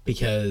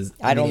 Because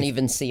I don't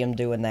even see them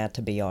doing that,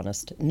 to be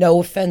honest. No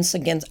offense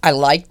against... I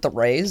like the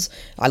Rays.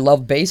 I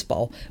love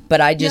baseball. But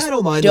I just I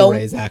don't mind the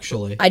Rays,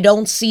 actually. I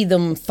don't see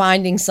them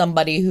finding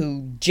somebody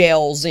who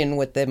gels in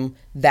with them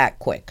that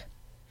quick.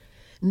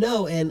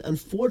 No, and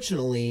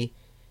unfortunately,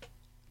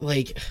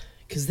 like,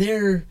 because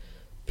they're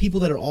people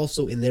that are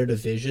also in their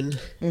division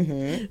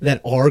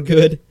that are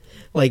good.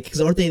 Like, because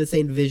aren't they in the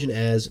same division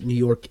as New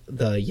York,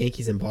 the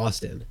Yankees, and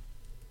Boston?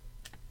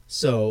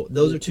 So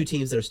those are two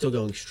teams that are still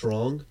going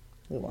strong.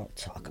 We won't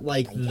talk about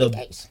like the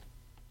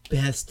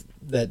best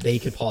that they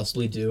could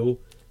possibly do.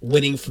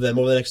 Winning for them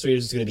over the next 3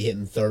 years is going to be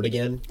hitting third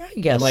again. I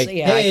guess. And like,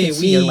 yeah, hey, I can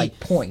see your, like,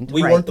 point.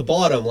 We weren't the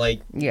bottom.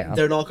 Like, yeah.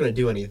 They're not going to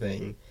do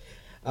anything.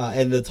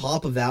 And the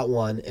top of that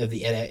one of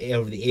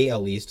the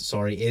AL East,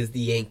 is the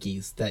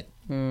Yankees. That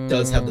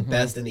does have the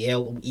best in the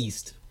AL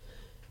East.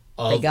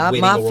 They got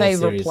my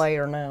favorite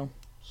player now,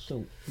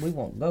 so we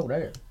won't go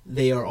there.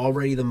 They are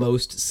already the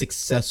most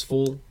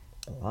successful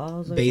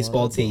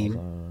baseball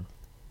team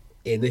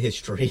in the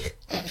history.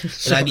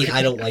 And I mean,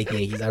 I don't like the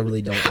Yankees. I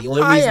really don't. The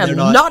only reason they're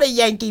not a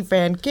Yankee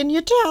fan. Can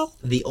you tell?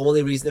 The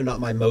only reason they're not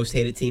my most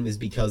hated team is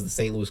because the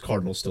St. Louis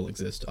Cardinals still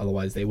exist.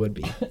 Otherwise, they would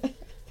be.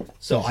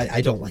 So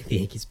I don't like the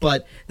Yankees.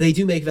 But they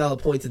do make valid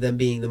points of them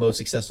being the most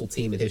successful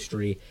team in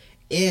history.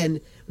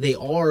 And they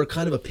are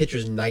kind of a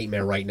pitcher's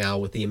nightmare right now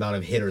with the amount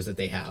of hitters that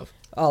they have.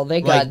 Oh,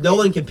 they Like, got no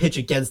one can pitch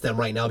against them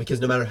right now because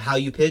no matter how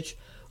you pitch,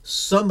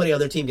 somebody on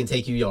their team can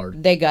take you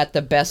yard. they got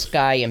the best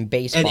guy in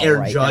baseball And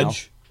Aaron right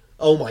Judge,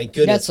 oh my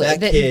goodness, now.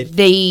 that kid.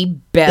 The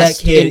best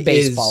That kid in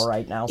baseball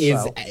right now.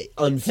 is So.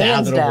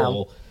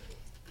 unfathomable.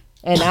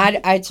 And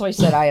that's why I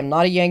said I am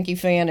not a Yankee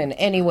fan in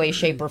any way,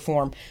 shape, or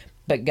form.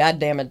 But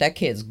goddamn it, that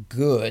kid's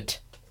good.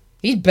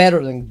 He's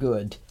better than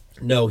good.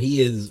 No,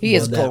 he is. He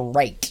is one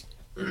great.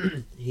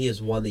 He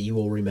is one that you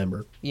will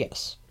remember.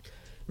 Yes.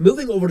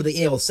 Moving over to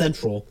the AL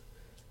Central,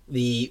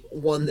 the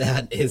one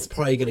that is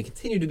probably going to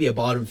continue to be a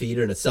bottom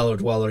feeder and a cellar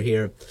dweller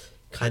here,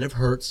 kind of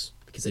hurts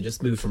because I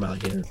just moved from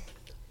out here,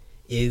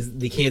 is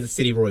the Kansas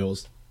City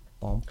Royals.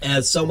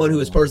 As someone who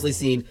has personally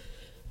seen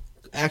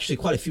actually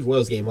quite a few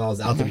Royals games while I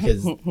was out there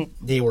because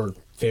they were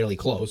fairly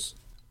close.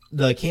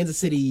 The Kansas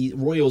City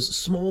Royals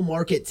small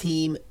market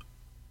team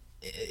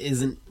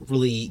isn't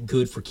really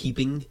good for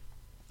keeping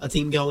a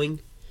team going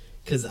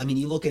because, I mean,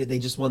 you look at it, they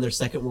just won their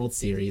second World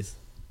Series.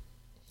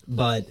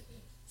 But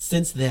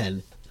since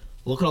then,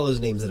 look at all those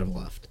names that have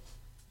left.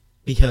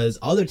 Because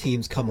other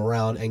teams come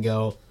around and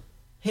go,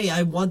 hey,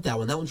 I want that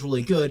one. That one's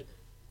really good.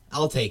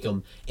 I'll take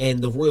them. And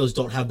the Royals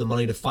don't have the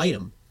money to fight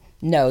them.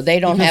 No, they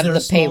don't Because have they're the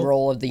a small-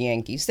 payroll of the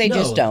Yankees. They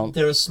just don't.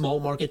 They're a small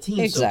market team,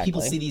 so people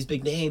Exactly. see these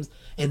big names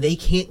and they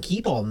can't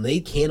keep all of them. They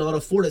cannot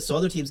afford it. So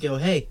other teams go,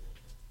 "Hey,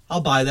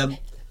 I'll buy them."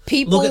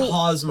 People Look at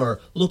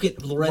Hosmer. Look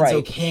at Lorenzo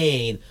Right.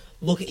 Cain.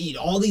 Look at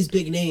all these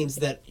big names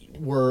that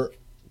were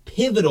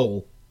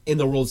pivotal in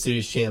the World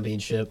Series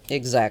championship.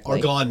 exactly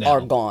are gone now.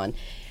 Are gone.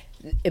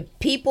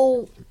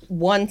 People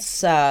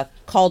once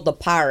called the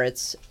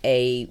Pirates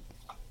a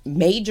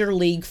major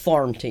league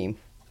farm team.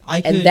 I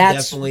could And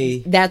that's definitely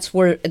that's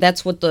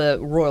what the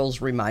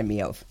Royals remind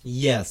me of.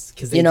 yes,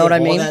 because they You know did what I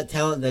all mean? that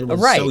talent then was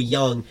Right. so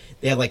young.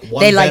 They had like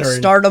one They like veteran.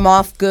 start them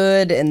off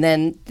good, and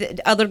then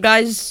other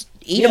guys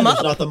eat yeah, them there's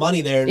up. not the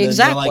money there. And then they're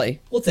Exactly. like,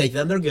 we'll take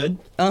them. They're good.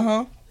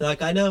 Uh-huh. They're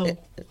like, I know.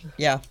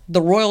 Yeah,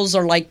 the Royals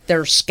are like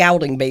their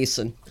scouting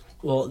basin.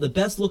 Well, the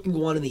best looking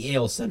one in the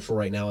AL Central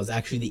right now is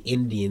actually the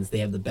Indians. They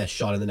have the best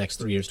shot in the next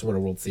 3 years to win a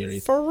World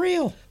Series. For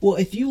real. Well,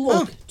 if you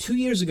look, 2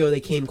 years ago they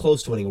came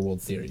close to winning a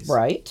World Series.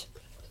 Right.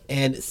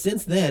 And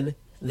since then,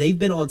 they've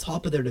been on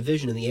top of their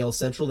division in the AL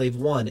Central. They've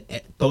won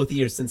both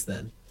years since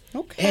then.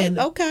 Okay. And,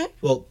 okay.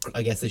 Well,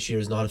 I guess this year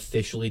is not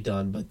officially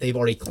done, but they've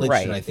already clinched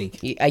Right. it, I think.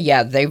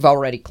 Yeah, they've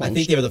already I clinched.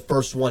 think they were the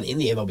first one in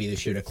the MLB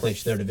this year to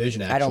clinch their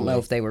division, actually. I don't know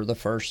if they were the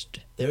first,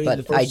 They were either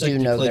the but first I or second do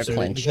to know they're clinch their-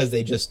 clinched. because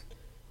they just,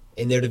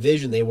 in their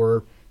division, they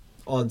were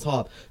on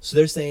top. So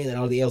they're saying that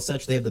out of the AL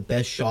Central, they have the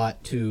best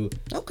shot to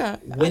Okay.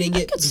 winning I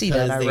it could see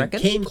because that, I they reckon.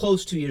 came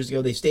close 2 years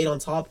ago. They stayed on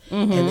top,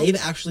 and they've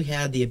actually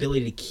had the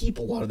ability to keep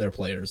a lot of their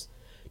players.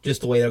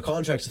 Just the way their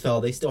contracts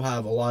fell, they still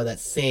have a lot of that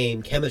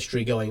same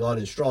chemistry going on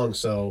and strong.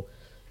 So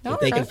if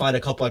they can Alright. find a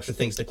couple extra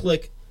things to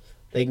click,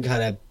 they can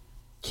kind of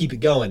keep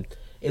it going.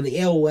 In the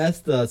AL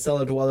West, the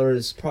cellar dweller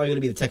is probably going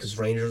to be the Texas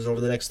Rangers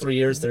over the next 3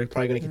 years. They're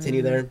probably going to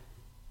continue there.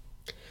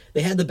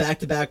 They had the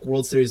back-to-back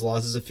World Series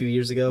losses a few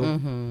years ago,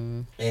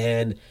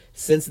 and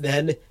since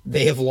then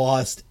they have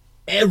lost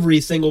every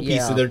single piece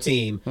Yeah. of their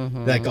team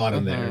that got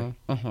them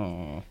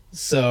there.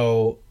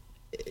 So,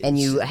 And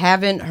you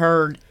haven't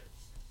heard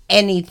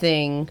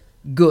anything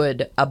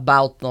good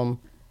about them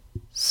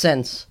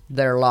since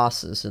their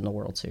losses in the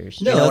World Series.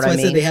 Do no, you know that's what why I I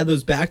mean? said they had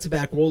those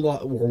back-to-back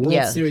World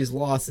Yeah. Series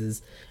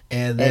losses,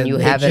 and then and you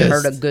they haven't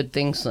heard a just- good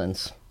thing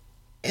since.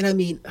 And I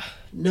mean,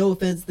 no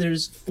offense,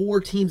 there's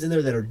 4 teams in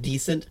there that are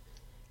decent,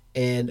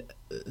 and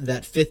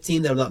that 5th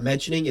team that I'm not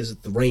mentioning is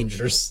the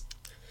Rangers.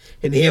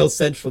 In the AL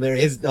Central, there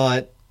is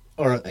not,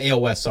 or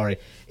AL West, sorry,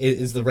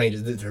 is the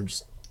Rangers.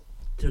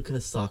 They're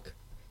gonna suck.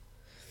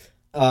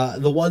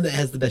 The one that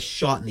has the best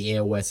shot in the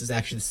AL West is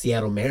actually the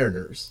Seattle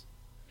Mariners,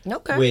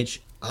 Okay.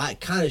 which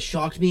kind of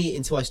shocked me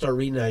until I started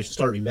reading and I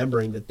started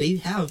remembering that they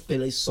have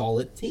been a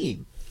solid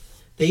team.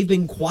 They've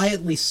been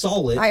quietly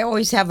solid. I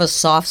always have a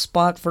soft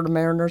spot for the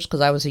Mariners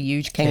because I was a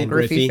huge Ken Ken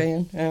Griffey Griffey.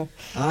 fan. Yeah.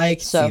 I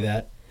can So- see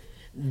that.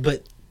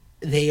 But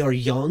they are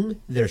young,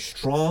 they're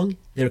strong,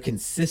 they're a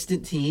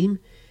consistent team,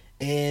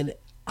 and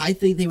I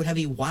think they would have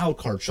a wild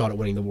card shot at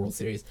winning the World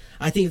Series.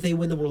 I think if they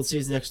win the World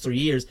Series the next 3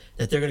 years,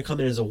 that they're going to come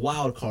in as a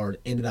wild card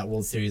into that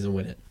World Series and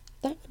win it.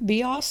 That would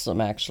be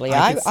awesome, actually.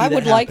 I I, can see I that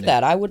would like happening.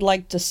 that. I would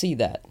like to see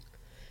that.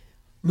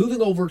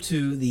 Moving over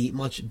to the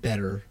much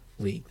better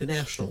league, the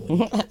National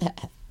League.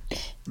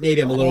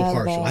 Maybe I'm a little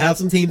partial. I have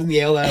some teams in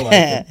the AL that I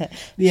like, but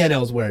the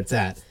NL is where it's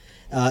at.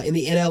 In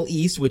the NL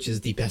East, which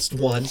is the best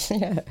one,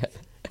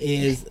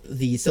 is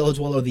the cellar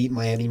dweller, the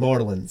Miami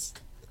Marlins.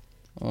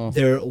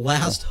 Their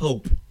last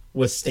hope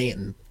was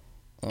Stanton,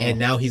 and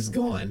now he's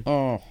gone.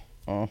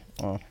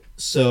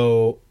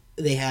 So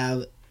they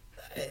have,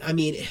 I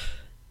mean,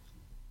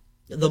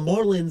 the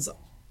Marlins,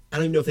 I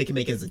don't even know if they can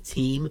make it as a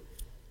team,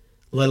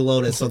 let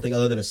alone as something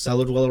other than a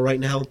cellar dweller right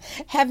now.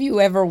 Have you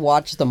ever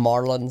watched the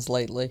Marlins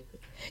lately?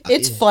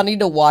 It's funny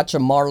to watch a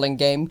Marlin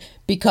game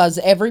because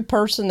every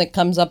person that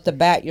comes up to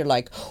bat, you're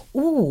like,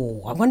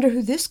 ooh, I wonder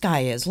who this guy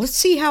is. Let's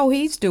see how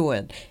he's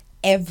doing.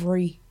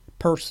 Every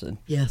person.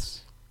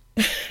 Yes.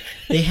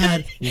 They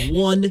had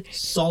one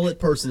solid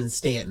person in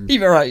Stanton,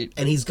 You're right.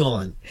 and he's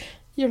gone.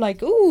 You're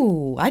like,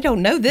 ooh, I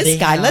don't know this They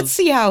guy. have- Let's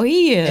see how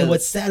he is. And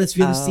what's sad is if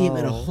you ever see him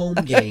in a home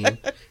game,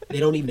 they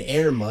don't even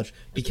air much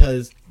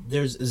because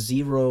there's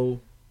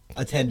zero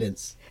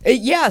attendance.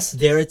 Yes.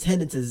 Their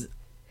attendance is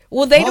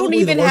Well, they don't probably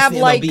even the worst have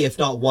in like. MLB, if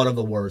not one of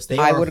the worst. They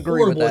I are would agree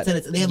with horrible that.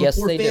 attendance, and they have Yes, a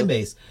poor they fan do.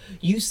 base.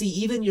 You see,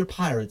 even your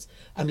Pirates.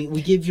 I mean,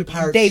 we give your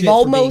Pirates They've shit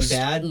almost for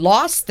being bad.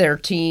 lost their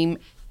team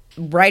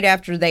right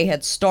after they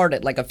had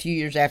started, like a few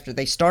years after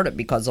they started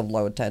because of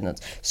low attendance.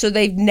 So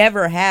they've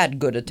never had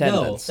good No,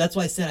 attendance. that's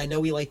why I said I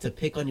know we like to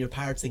pick on your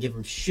Pirates and give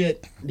them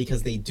shit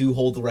because they do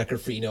hold the record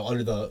for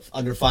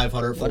under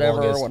 500 for the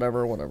longest.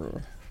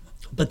 Whatever.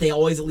 But they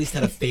always at least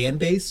had a fan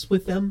base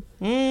with them.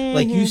 Mm-hmm.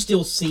 Like you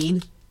still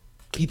seen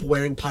people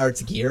wearing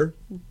Pirates gear.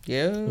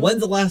 Yeah.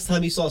 When's the last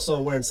time you saw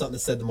someone wearing something that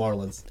said the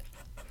Marlins?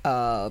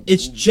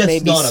 It's just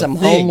Maybe not some a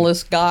thing.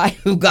 homeless guy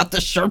who got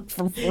the shirt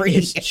for free.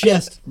 It's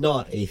just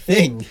not a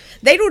thing.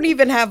 They don't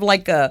even have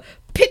like a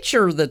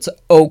picture that's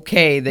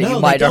okay that No, you they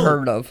might have don't.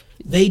 heard of.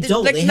 They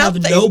don't. like They have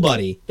nothing.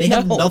 nobody. They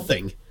have No.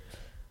 nothing.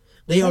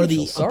 They are the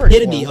feel sorry for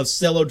epitome them. of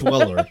cellar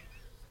dweller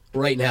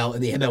right now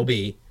in the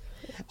MLB.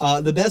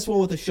 The best one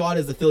with a shot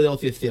is the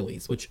Philadelphia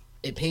Phillies, which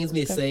it pains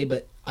me to say,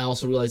 but I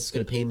also realize it's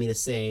going to pain me to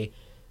say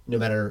no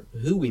matter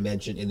who we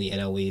mention in the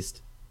NL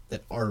East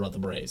that are not the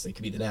Braves. They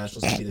could be the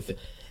Nationals, it could be the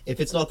if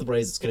it's not the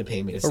Braves, it's going to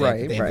pain me to say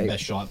that they have the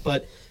best shot.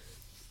 But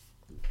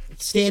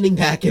standing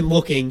back and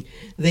looking,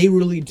 they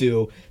really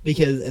do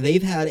because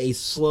they've had a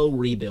slow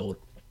rebuild.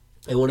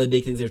 And one of the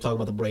big things they were talking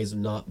about the Braves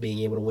not being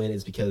able to win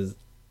is because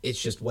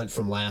it's just went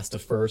from last to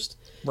first.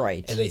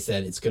 Right. And they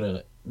said it's going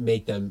to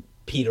make them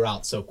peter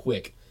out so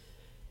quick.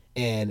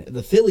 And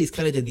the Phillies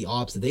kind of did the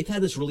opposite. They've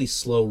had this really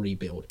slow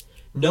rebuild.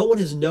 No one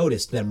has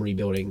noticed them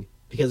rebuilding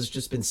because it's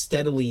just been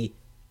steadily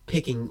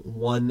picking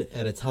one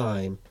at a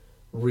time,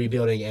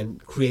 rebuilding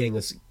and creating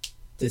this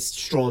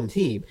strong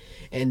team.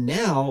 And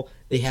now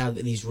they have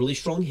these really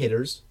strong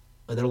hitters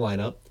on their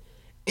lineup,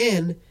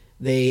 and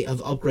they have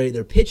upgraded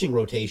their pitching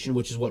rotation,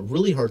 which is what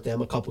really hurt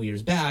them a couple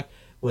years back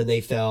when they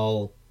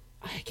fell.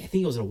 I think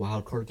it was in a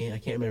wild card game. I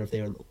can't remember if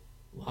they were in the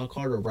wild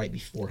card or right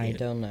beforehand. I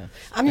don't know.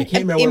 I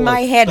can't remember in what it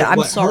my was, head, but I'm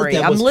what hurt sorry.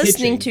 them I'm was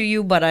listening pitching. to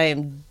you, but I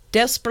am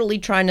desperately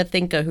trying to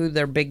think of who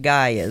their big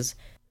guy is,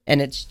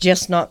 and it's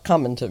just not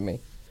coming to me.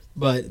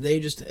 But they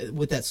just,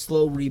 with that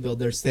slow rebuild,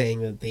 they're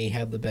saying that they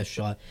have the best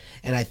shot.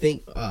 And I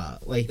think,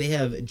 like, they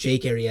have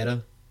Jake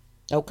Arrieta.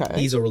 Okay.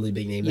 He's a really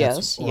big name.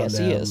 Yes, on yes,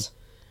 he them. is.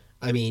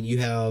 I mean, you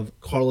have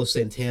Carlos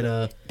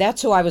Santana,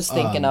 That's who I was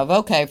thinking of.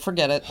 Okay,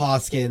 forget it.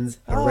 Hoskins,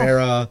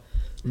 Herrera,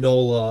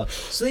 Nola.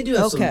 So they do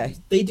have Okay.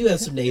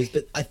 some names,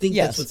 but I think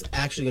Yes. that's what's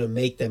actually going to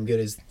make them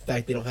good is the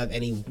fact they don't have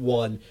any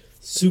one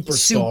superstar.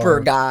 Super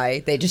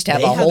guy. They just have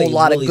They a have whole a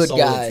lot really of good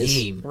solid guys.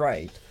 team.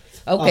 Right.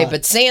 Okay, Uh,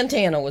 but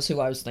Santana was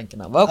who I was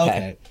thinking of.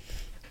 Okay.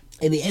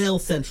 In the NL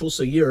Central,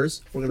 so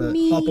yours, we're going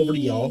to hop over to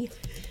y'all.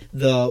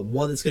 The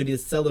one that's going to be the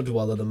cellar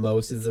dweller the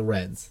most is the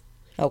Reds.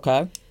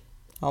 Okay.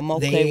 I'm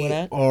okay They with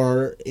that.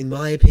 are, in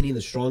my opinion,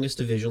 the strongest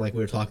division, like we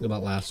were talking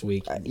about last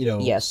week.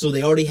 yes. So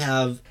they already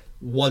have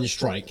one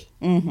strike.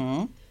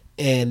 Mm-hmm.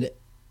 And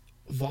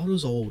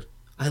Votto's old.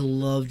 I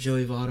love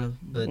Joey Votto,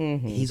 but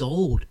he's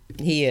old.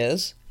 He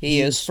is.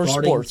 He is for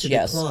starting sports, to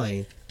yes.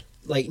 decline.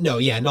 Like, no,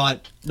 yeah,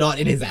 not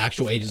in his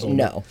actual age is old.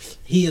 No.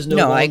 He is no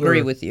No, longer I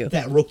agree with you.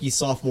 That rookie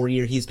sophomore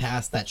year, he's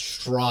past that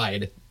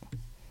stride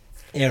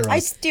era. I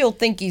still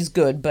think he's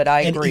good, but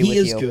I and agree he with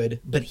is you. good,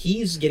 but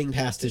he's getting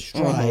past his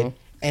stride.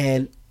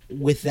 And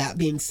with that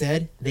being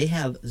said, they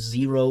have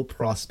zero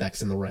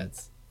prospects in the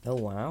Reds. Oh,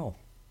 wow.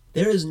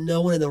 There is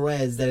no one in the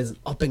Reds that is an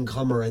up and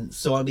comer, and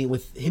so I mean,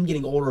 with him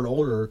getting older and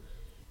older,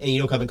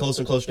 and coming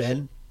closer and closer to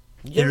end,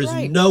 there's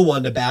right. no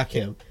one to back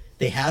him.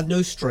 They have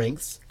no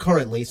strengths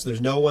currently, so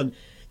there's no one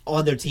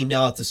on their team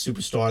now that's a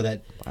superstar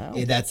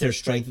that's their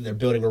strength that they're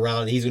building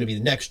around. He's going to be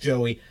the next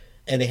Joey,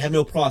 and they have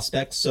no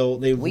prospects, so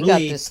they We really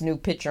got this new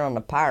pitcher on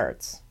the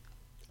Pirates.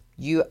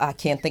 I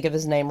can't think of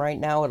his name right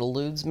now. It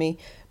eludes me.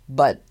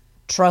 But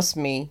trust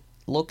me,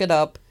 look it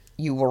up.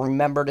 You will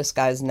remember this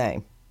guy's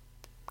name.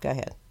 Go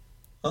ahead.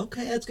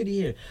 Okay, that's good to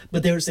hear.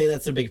 But they were saying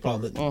that's their big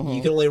problem. That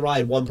you can only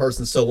ride one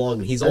person so long,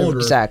 and he's older.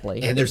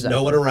 Exactly, And there's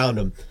no one around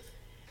him.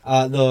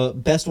 The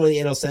best one in the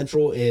NL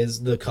Central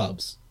is the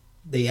Cubs.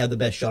 They have the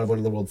best shot of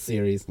winning the World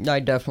Series I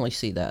definitely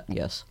see that,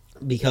 yes.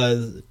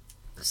 because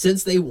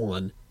since they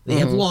won, they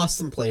have lost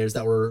some players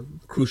that were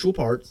crucial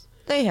parts.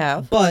 They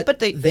have. But,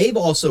 they. they've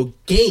also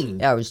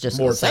gained I was just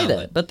more going to say talent.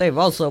 that. But they've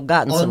also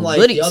gotten some Unlike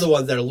goodies. the other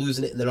ones that are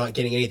losing it and they're not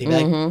getting anything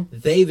back,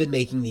 they've been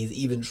making these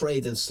even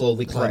trades and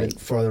slowly climbing Right.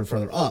 further and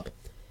further up.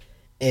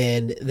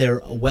 And they're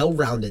a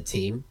well-rounded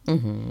team.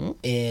 Mm-hmm.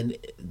 And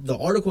the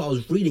article I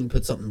was reading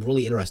put something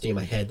really interesting in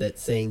my head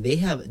that's saying they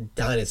have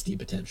dynasty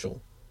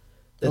potential.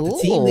 That the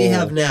team they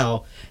have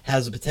now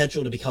has the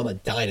potential to become a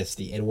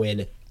dynasty and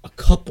win a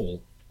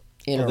couple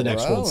in of the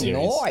next World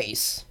Series.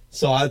 Nice.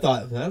 So I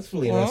thought that's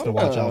really interesting to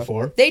watch out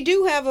for. They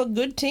do have a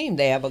good team.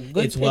 They have a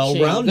good It's pitching,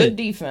 well-rounded. good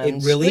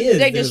defense. It really Good- is.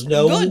 They there's just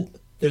no good.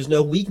 there's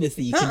no weakness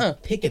that you can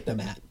pick at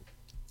them at.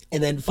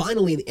 And then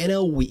finally, in the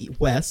NL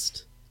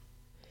West,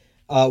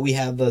 we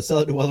have the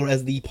Celtic Dweller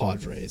as the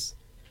Padres.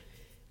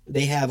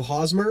 They have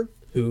Hosmer,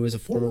 who is a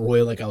former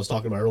Royal, like I was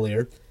talking about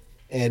earlier,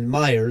 and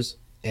Myers,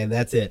 and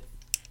that's it.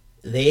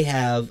 They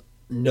have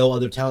no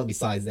other talent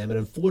besides them, and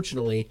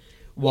unfortunately,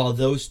 while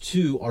those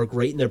two are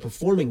great and they're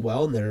performing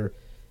well and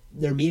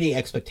they're meeting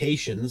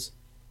expectations,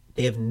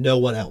 they have no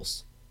one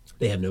else.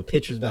 They have no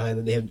pitchers behind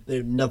them. They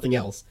have nothing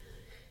else.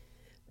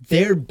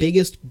 Their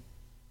biggest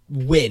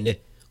win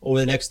over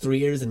the next 3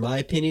 years, in my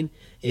opinion,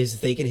 is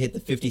if they can hit the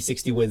 50,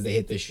 60 wins they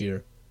hit this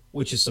year,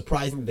 which is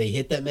surprising that they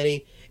hit that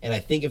many. And I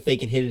think if they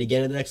can hit it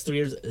again in the next 3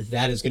 years,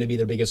 that is going to be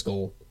their biggest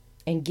goal.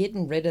 And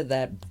getting rid of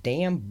that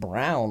damn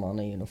brown on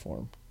the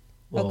uniform.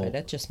 Well, okay,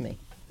 that's just me.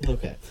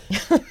 Okay.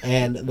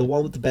 And the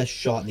one with the best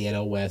shot in the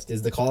NL West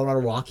is the Colorado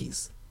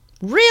Rockies.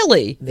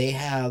 Really? They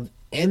have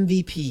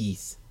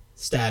MVP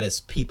status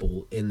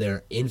people in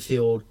their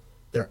infield,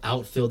 their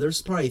outfield.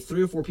 There's probably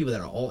 3 or 4 people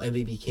that are all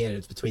MVP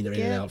candidates between their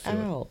in and outfield.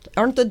 Out.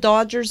 Aren't the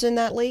Dodgers in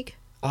that league?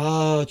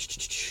 I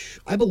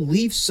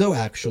believe so,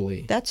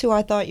 actually. That's who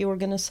I thought you were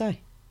going to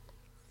say.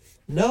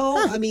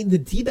 No, I mean, the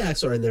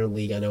D-backs are in their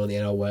league, I know, in the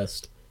NL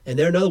West. And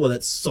they're another one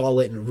that's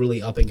solid and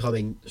really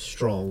up-and-coming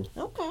strong.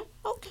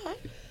 Okay.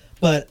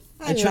 But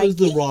I chose like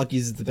the it.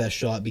 Rockies as the best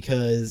shot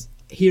because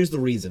here's the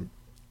reason.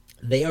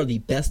 They are the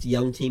best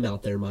young team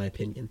out there, in my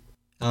opinion.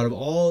 Out of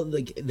all,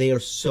 they are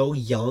so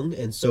young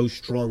and so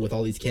strong with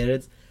all these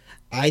candidates.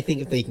 I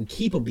think if they can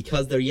keep them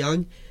because they're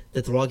young,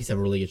 that the Rockies have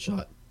a really good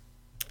shot.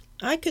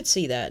 I could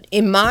see that.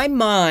 In my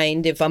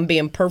mind, if I'm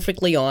being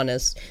perfectly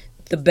honest,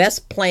 the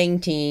best playing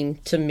team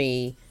to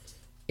me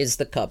is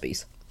the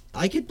Cubbies.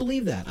 I could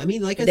believe that. I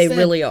mean, like I They said,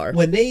 really are.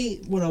 When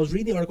I was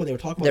reading the article, they were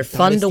talking about They're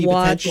fun to dynasty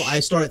watch. potential, I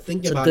started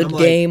thinking It's a about it. good I'm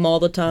game like, all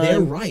the time.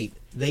 they're right.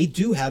 They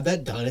do have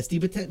that dynasty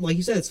potential. Like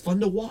you said, it's fun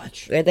to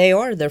watch. Yeah, they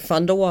are. They're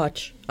fun to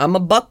watch. I'm a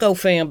Bucko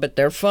fan, but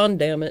they're fun,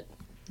 damn it.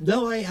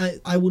 No,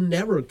 I will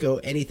never go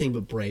anything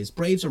but Braves.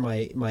 Braves are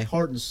my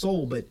heart and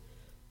soul, but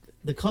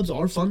the Cubs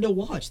are fun to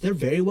watch. They're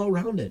very well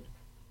rounded.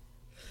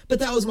 But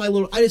that was my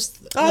little.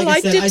 I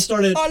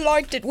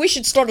liked it. We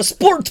should start a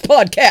sports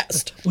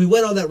podcast. We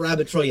went on that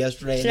rabbit trail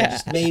yesterday, and it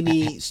just made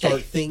me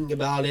start thinking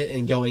about it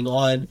and going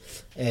on,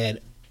 and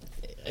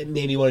it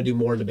made me want to do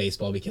more into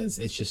baseball because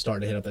it's just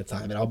starting to hit up that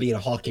time. And I'll be in a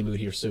hockey mood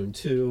here soon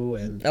too.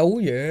 And oh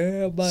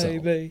yeah,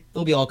 baby. So,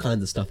 there'll be all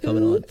kinds of stuff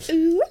coming on.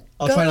 Ooh,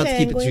 I'll try not to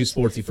keep it too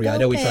sportsy for you. I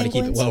know we try to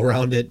keep it well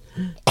rounded.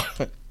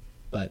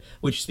 But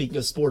speaking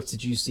of sports,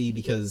 did you see?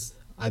 Because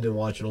I've been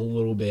watching a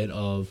little bit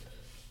of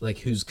like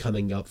who's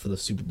coming up for the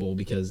Super Bowl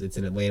because it's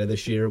in Atlanta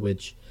this year,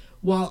 which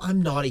while I'm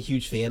not a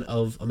huge fan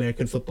of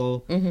American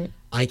football,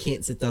 I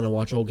can't sit down and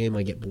watch a whole game.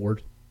 I get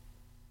bored.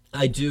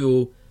 I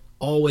do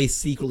always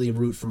secretly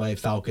root for my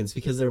Falcons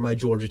because they're my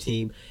Georgia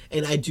team,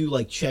 and I do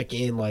like check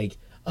in like,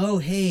 oh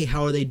hey,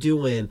 how are they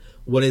doing?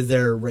 What is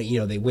their,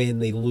 they win,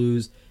 they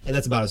lose, and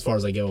that's about as far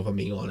as I go if I'm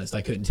being honest.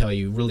 I couldn't tell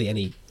you really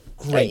any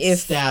great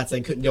stats.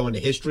 I couldn't go into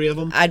history of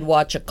them. I'd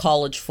watch a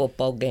college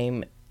football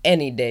game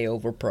any day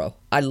over pro.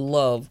 I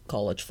love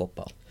college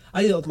football.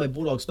 I do that with my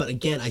Bulldogs, but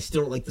again, I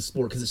still don't like the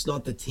sport because it's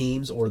not the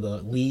teams or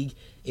the league.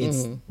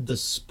 It's the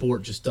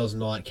sport just does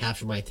not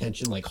capture my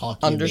attention like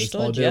hockey and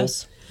baseball do.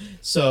 Yes.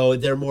 So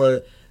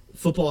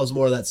football is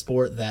more of that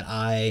sport that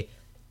I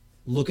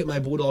look at my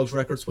Bulldogs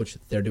records, which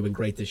they're doing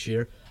great this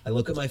year. I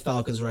look at my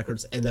Falcons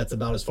records, and that's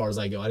about as far as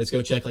I go. I just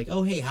go check like,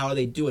 oh, hey, how are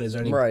they doing? Is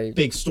there any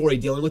big story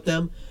dealing with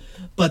them?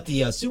 But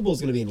the Super Bowl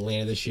is going to be in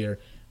Atlanta this year.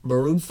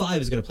 Maroon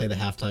 5 is going to play the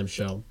halftime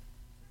show.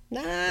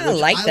 I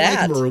like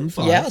that. Like Maroon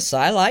 5. Yes,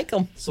 I like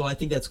them. So I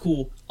think that's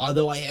cool.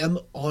 Although I am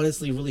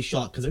honestly really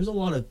shocked because there's a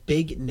lot of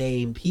big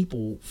name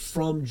people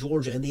from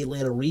Georgia and the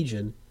Atlanta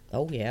region.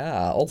 Oh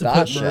yeah. Oh to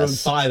gosh. put Maroon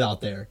 5 out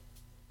there.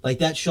 Like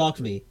that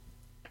shocked me.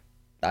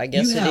 I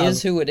guess it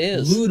is who it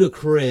is.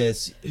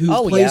 Ludacris,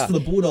 who plays for the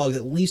Bulldogs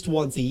at least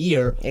once a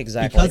year.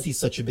 Exactly. Because he's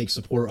such a big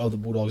supporter of the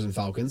Bulldogs and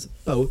Falcons.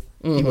 Both.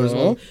 As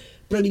well.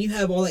 But I mean, you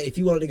have all that. If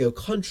you wanted to go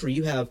country,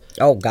 you have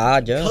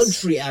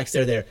country acts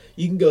there.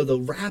 You can go. The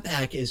rap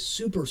act is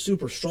super,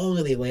 super strong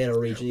in the Atlanta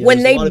region.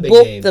 When they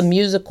book the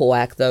musical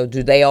act, though,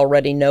 do they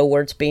already know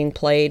where it's being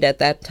played at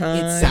that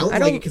time? It sounds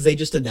like it because they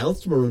just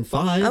announced Maroon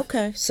 5.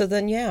 Okay, so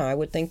then I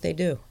would think they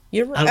do.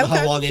 You're right. I don't know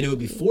how long they do it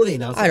before they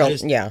announce it. I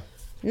don't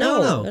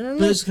know.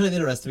 But it's kind of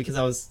interesting because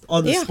I was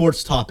on the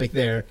sports topic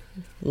there.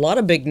 A lot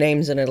of big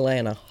names in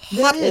Atlanta.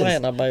 Hot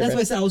Atlanta, baby. That's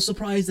why I said I was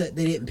surprised that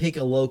they didn't pick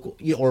a local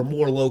or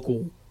more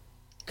local.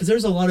 Because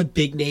there's a lot of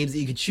big names that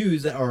you could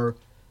choose that are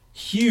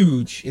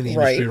huge in the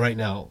industry right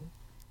now.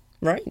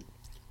 Right.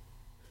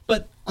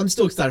 But I'm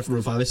still excited for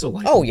Maroon 5. I still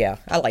like them. Yeah.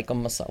 I like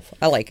them myself.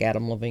 I like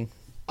Adam Levine.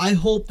 I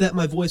hope that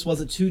my voice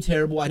wasn't too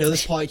terrible. I know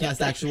this podcast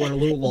actually went a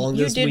little long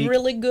this week. You did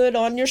really good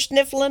on your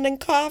sniffling and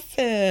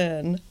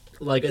coughing.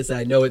 Like I said,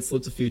 I know it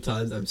slipped a few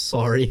times. I'm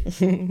sorry.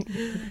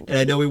 And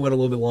I know we went a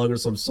little bit longer,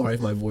 so I'm sorry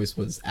if my voice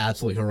was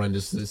absolutely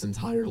horrendous this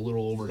entire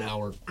little over an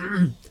hour.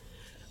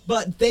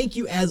 But thank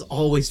you, as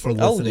always, for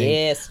listening. Oh,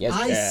 yes.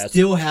 I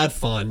still had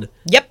fun.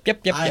 Yep.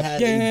 I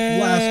had a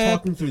blast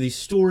talking through these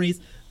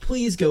stories.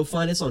 please go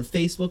find us on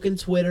Facebook and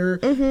Twitter.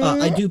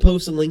 I do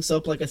post some links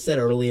up, like I said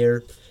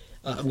earlier.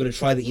 I'm going to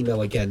try the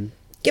email again.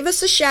 Give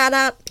us a shout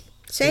out.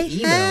 Say,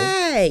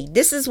 hey,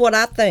 this is what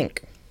I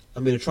think.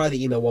 I'm going to try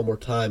the email one more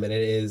time, and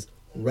it is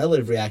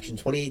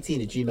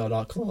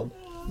relativereaction2018@gmail.com.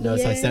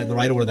 Notice I said it in the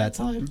right order that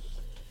time.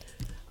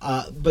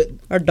 But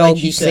our dog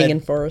like you is said,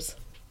 singing for us.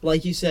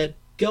 Like you said,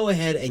 go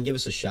ahead and give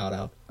us a shout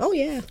out. Oh,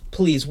 yeah.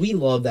 Please, we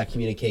love that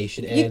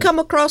communication. And, You come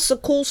across a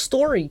cool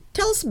story.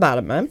 Tell us about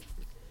it, man.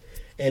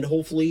 and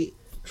hopefully,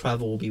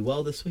 travel will be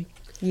well this week.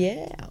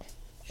 Yeah.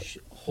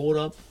 Hold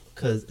up,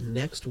 because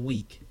next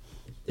week,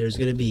 there's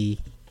going to be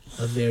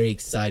a very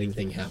exciting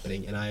thing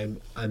happening, and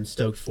I'm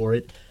stoked for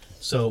it.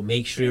 So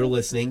make sure you're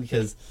listening,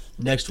 because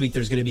next week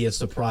there's going to be a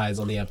surprise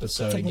on the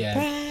episode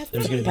again.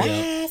 There's going to be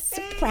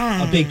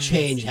a big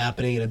change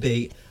happening, and a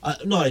big,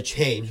 not a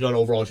change, not an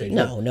overall change.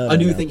 No, a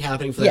new thing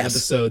happening for the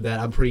episode that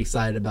I'm pretty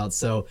excited about.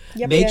 So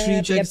make sure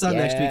you check us out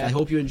next week. I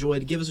hope you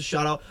enjoyed. Give us a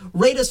shout out.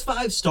 Rate us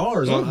 5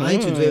 stars on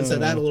iTunes. We haven't said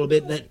that in a little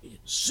bit. That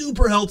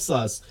super helps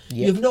us.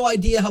 You have no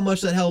idea how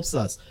much that helps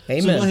us.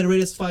 Amen. So go ahead and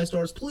rate us 5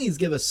 stars. Please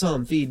give us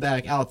some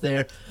feedback out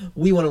there.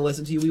 We want to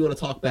listen to you. We want to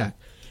talk back.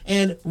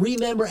 And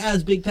remember,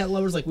 as big pet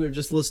lovers, like we were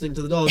just listening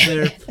to the dogs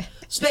there,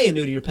 spay and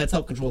neuter your pets,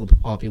 help control the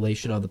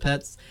population of the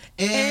pets,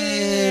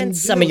 and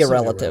some of your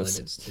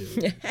relatives. Too.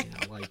 Yeah,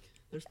 like,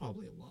 there's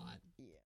probably a lot.